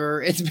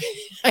remember.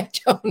 I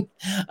don't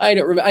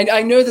remember.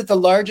 I know that the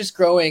largest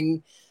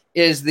growing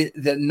is the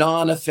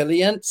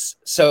non-affiliates.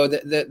 So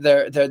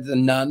they're the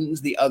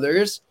nuns, the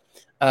others,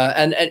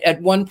 and at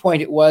one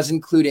point it was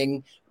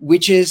including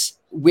witches,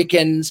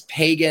 Wiccans,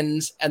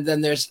 pagans, and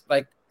then there's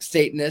like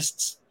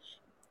Satanists,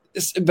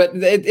 but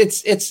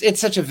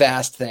it's such a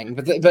vast thing.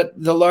 But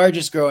the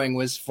largest growing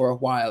was, for a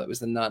while, it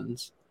was the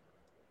nuns.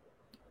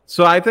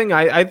 So I think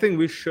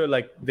we should,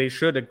 they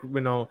should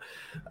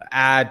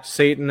add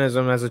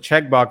Satanism as a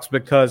checkbox,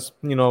 because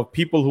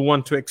people who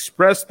want to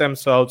express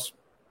themselves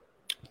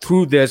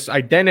through this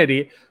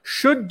identity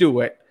should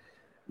do it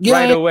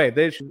right away.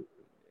 They should.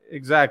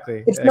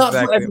 Exactly. It's not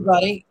for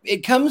everybody.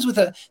 It comes with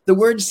the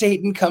word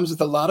Satan comes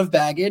with a lot of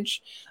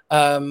baggage.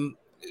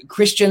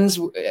 Christians,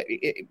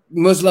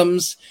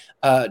 Muslims,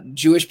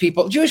 Jewish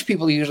people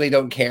usually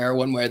don't care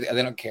one way or the other.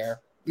 They don't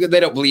care.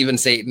 They don't believe in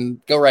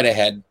Satan. Go right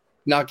ahead.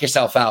 Knock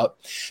yourself out.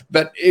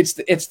 But it's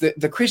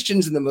the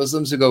Christians and the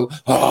Muslims who go,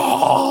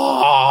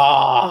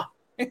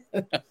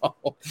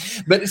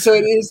 But so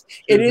it is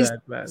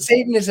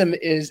Satanism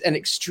is an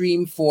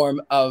extreme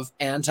form of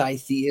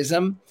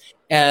anti-theism,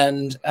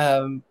 and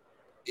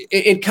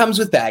it comes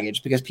with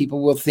baggage, because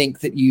people will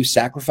think that you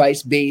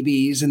sacrifice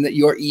babies and that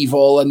you're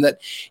evil, and that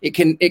it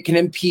can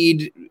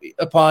impede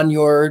upon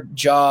your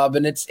job,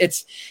 and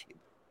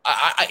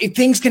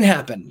things can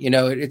happen.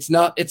 It's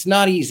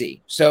not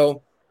easy.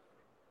 So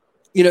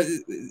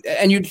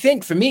and you'd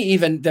think, for me,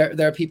 even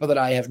there are people that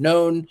I have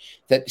known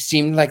that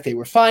seemed like they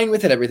were fine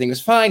with it. Everything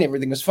was fine.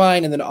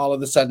 And then all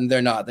of a sudden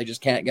they're not. They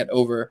just can't get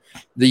over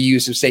the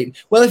use of Satan.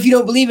 Well, if you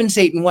don't believe in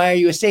Satan, why are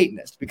you a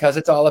Satanist? Because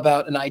it's all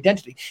about an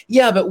identity.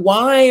 Yeah, but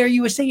why are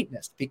you a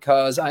Satanist?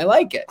 Because I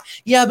like it.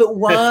 Yeah, but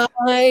why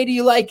do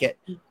you like it?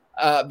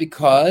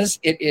 Because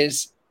it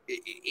is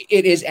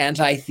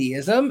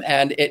anti-theism,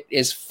 and it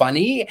is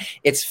funny.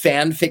 It's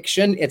fan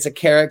fiction. It's a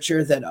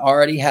character that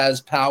already has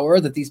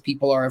power that these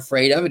people are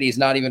afraid of, and he's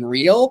not even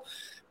real.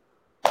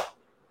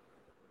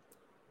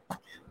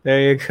 There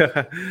you go.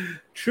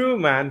 True,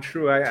 man.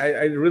 True.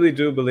 I really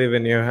do believe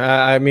in you.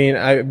 I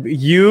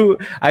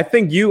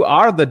think you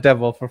are the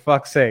devil, for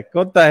fuck's sake.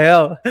 What the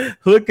hell?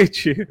 Look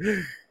at you.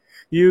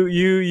 You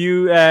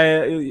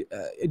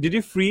did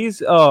you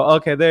freeze? Oh,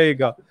 okay. There you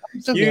go.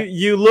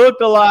 You look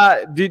a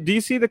lot. Do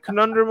you see the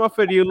conundrum of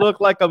it? You look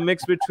like a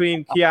mix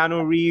between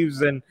Keanu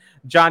Reeves and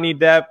Johnny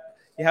Depp.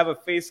 You have a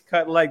face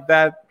cut like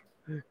that.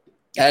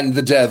 And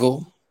the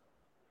devil.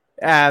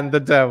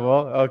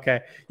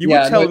 Okay. You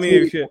would tell me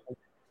if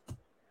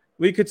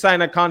we could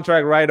sign a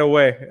contract right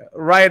away.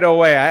 Right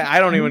away. I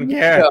don't even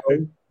care.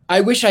 No. I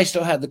wish I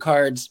still had the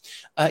cards.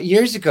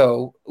 Years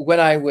ago,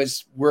 when I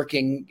was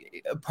working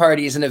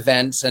parties and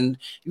events, and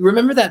you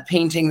remember that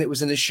painting that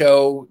was in the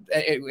show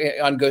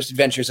on Ghost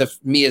Adventures of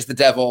me as the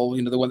devil,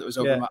 the one that was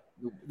over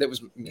that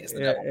was me as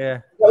the devil. Yeah.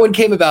 That one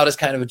came about as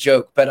kind of a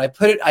joke, but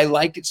I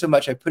liked it so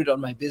much, I put it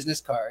on my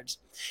business cards.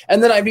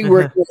 And then I'd be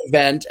working an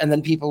event, and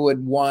then people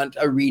would want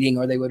a reading,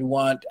 or they would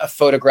want a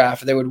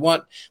photograph, or they would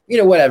want,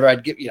 whatever.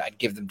 I'd give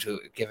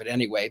it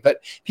anyway.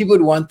 But people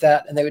would want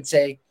that, and they would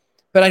say,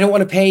 but I don't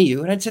want to pay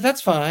you. And I'd say,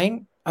 that's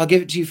fine. I'll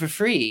give it to you for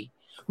free.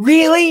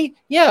 Really?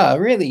 Yeah,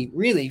 really,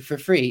 really for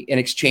free in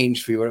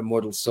exchange for your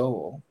immortal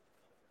soul.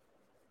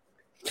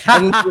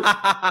 And then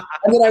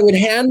I would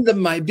hand them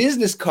my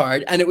business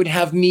card, and it would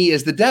have me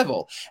as the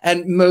devil.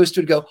 And most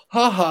would go,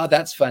 ha ha,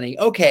 that's funny.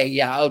 Okay,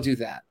 yeah, I'll do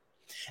that.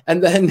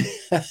 And then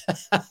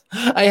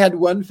I had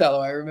one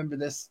fellow, I remember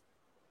this.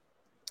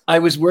 I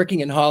was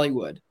working in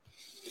Hollywood.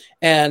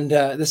 And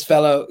this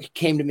fellow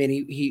came to me, and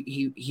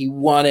he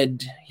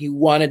wanted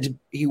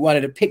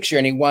a picture,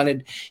 and he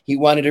wanted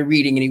a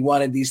reading, and he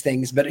wanted these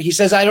things. But he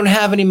says, I don't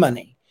have any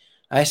money.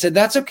 I said,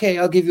 that's okay.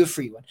 I'll give you a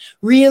free one.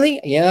 Really?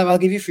 Yeah, I'll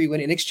give you a free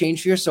one in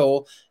exchange for your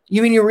soul.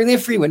 You mean you're really a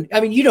free one?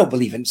 I mean, you don't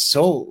believe in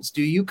souls,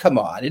 do you? Come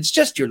on. It's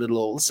just your little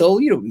old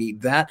soul. You don't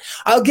need that.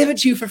 I'll give it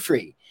to you for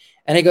free.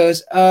 And he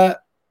goes, so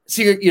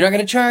you're not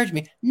going to charge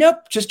me?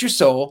 Nope, just your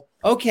soul.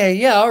 Okay,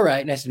 yeah, all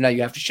right. And I said, now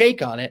you have to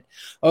shake on it.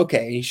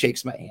 Okay, and he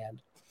shakes my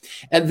hand.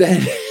 And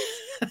then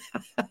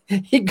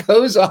he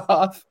goes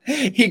off.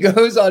 He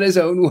goes on his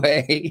own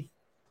way.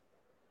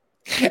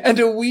 And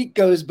a week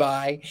goes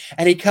by,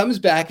 and he comes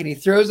back, and he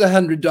throws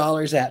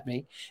 $100 at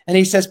me. And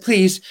he says,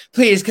 please,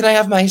 can I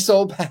have my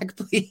soul back,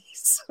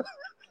 please?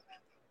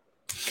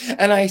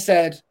 And I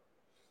said,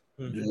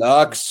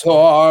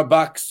 Luxor,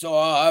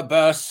 Buxor,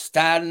 burst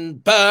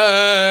and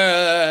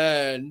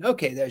burn.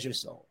 Okay, there's your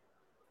soul.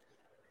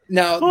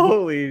 Now,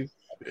 holy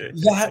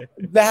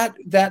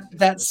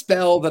that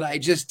spell that I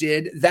just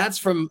did, that's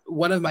from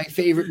one of my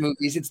favorite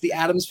movies. It's the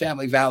Addams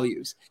Family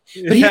Values.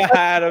 But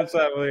Addams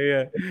Family,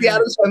 yeah. The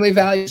Addams Family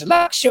Values.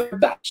 Luxor,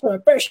 Buxor,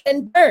 burst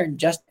and burn.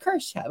 Just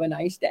curse. Have a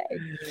nice day.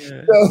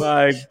 So,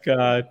 my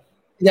God.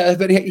 Yeah,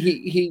 but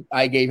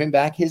I gave him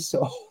back his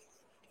soul.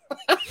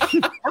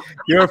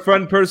 You're a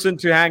fun person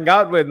to hang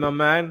out with, my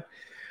man.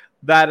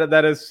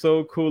 That is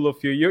so cool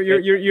of you.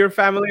 You're a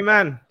family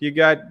man. You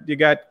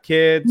got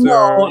kids,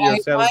 or you're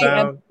settled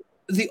down?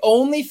 The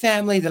only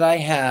family that I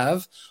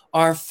have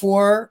are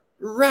 4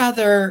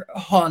 rather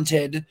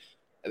haunted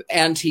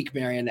antique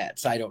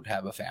marionettes. I don't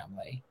have a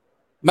family.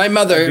 My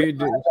mother.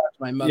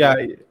 Yeah,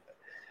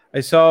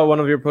 I saw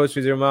one of your posts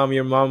with your mom.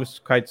 Your mom's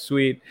quite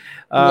sweet.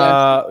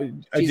 Do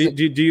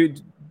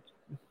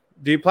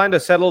you plan to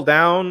settle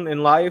down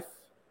in life?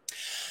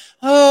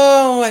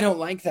 Oh, I don't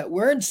like that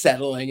word,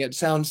 settling. It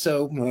sounds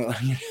so. I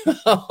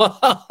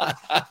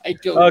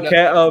don't know.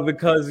 Oh,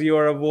 because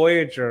you're a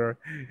voyager.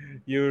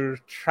 You're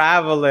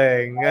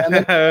traveling.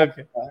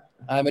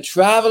 I'm a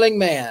traveling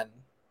man.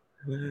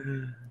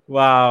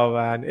 Wow,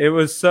 man. It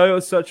was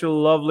such a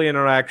lovely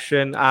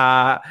interaction.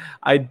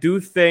 I do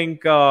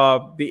think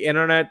the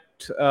internet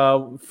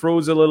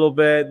froze a little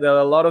bit. There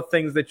are a lot of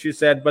things that you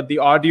said, but the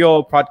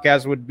audio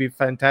podcast would be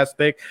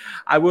fantastic.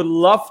 I would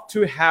love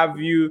to have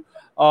you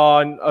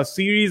on a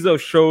series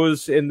of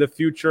shows in the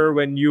future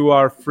when you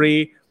are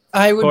free.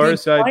 I would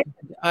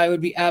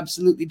be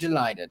absolutely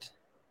delighted.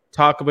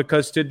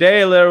 Because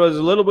today there was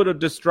a little bit of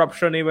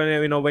disruption.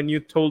 Even when you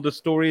told the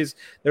stories,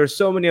 there are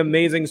so many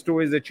amazing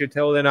stories that you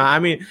tell. And I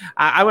mean,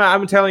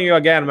 I'm telling you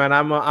again, man.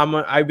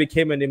 I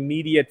became an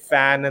immediate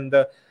fan, and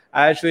I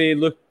actually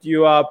looked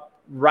you up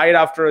right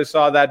after I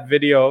saw that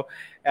video,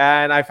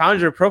 and I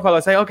found your profile. I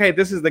was like, okay,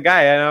 this is the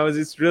guy, and I was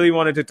just really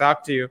wanted to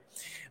talk to you.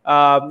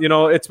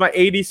 It's my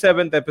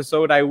 87th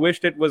episode. I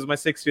wished it was my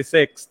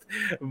 66th,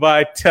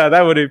 but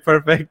that would be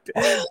perfect.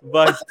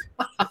 But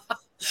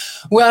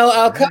well,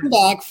 I'll come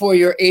back for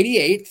your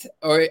 88th,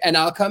 and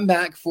I'll come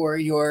back for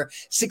your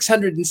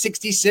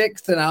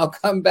 666th, and I'll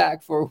come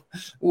back for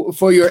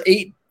your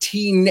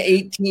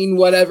 18,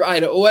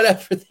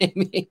 whatever they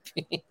may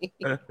be.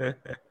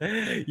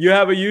 You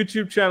have a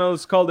YouTube channel.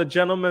 It's called The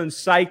Gentleman's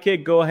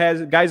Psychic.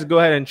 Guys, go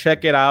ahead and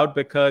check it out,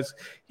 because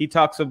he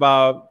talks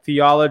about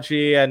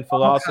theology and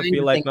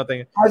philosophy like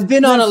nothing. I've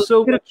been on a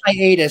little bit of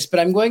hiatus, but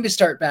I'm going to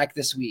start back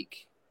this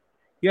week.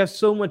 You have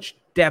so much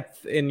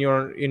depth in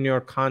your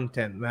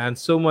content, man.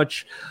 So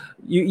much.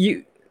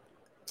 You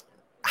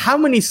how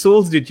many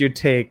souls did you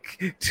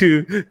take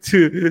to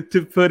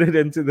put it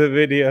into the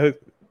video?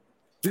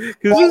 Because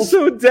it's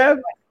so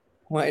depth.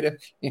 Quite a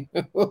few.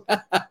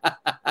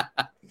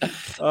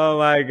 Oh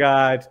my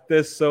God,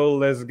 this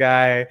soulless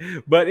guy.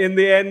 But in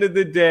the end of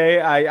the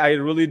day, I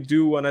really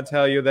do want to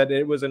tell you that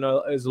it was a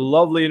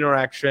lovely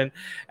interaction.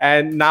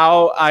 And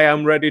now I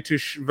am ready to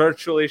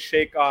virtually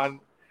shake on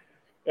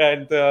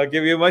and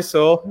give you my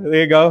soul.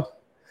 There you go.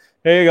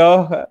 Here you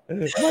go.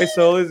 My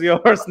soul is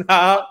yours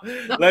now.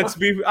 Let's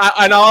be,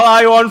 and all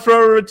I want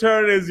for a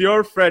return is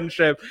your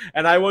friendship.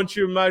 And I want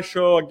you in my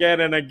show again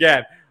and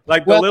again,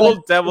 like the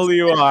little devil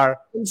you are.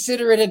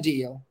 Consider it a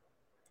deal.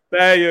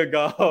 There you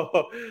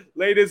go.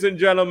 Ladies and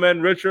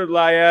gentlemen, Richard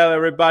Lyell,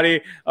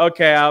 everybody.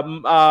 Okay,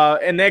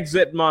 an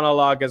exit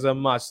monologue is a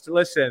must.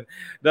 Listen,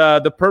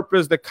 the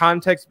purpose, the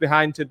context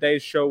behind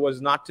today's show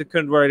was not to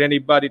convert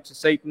anybody to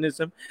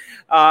Satanism.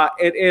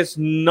 It is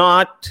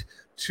not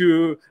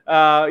to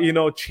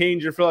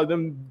change your flow.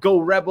 Them go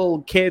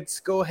rebel kids,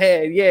 go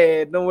ahead.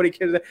 Yeah, nobody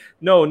cares.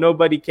 No,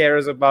 nobody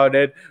cares about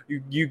it.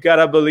 You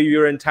gotta believe.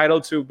 You're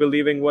entitled to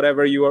believing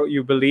whatever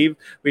you believe.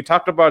 We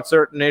talked about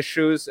certain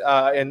issues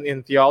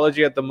in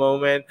theology at the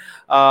moment.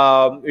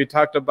 We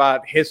talked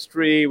about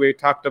history. We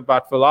talked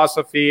about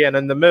philosophy, and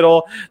in the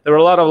middle there were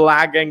a lot of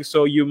lagging.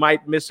 So you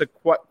might miss a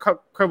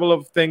couple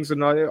of things,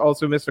 and I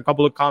also missed a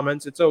couple of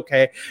comments. It's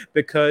okay,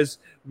 because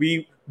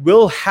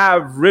we'll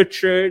have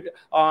Richard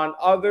on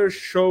other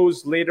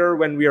shows later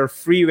when we are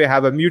free. We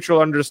have a mutual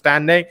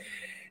understanding.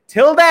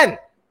 Till then,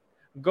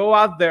 go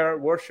out there,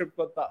 worship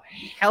what the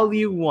hell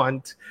you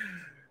want.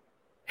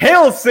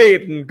 Hail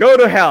Satan, go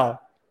to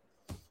hell.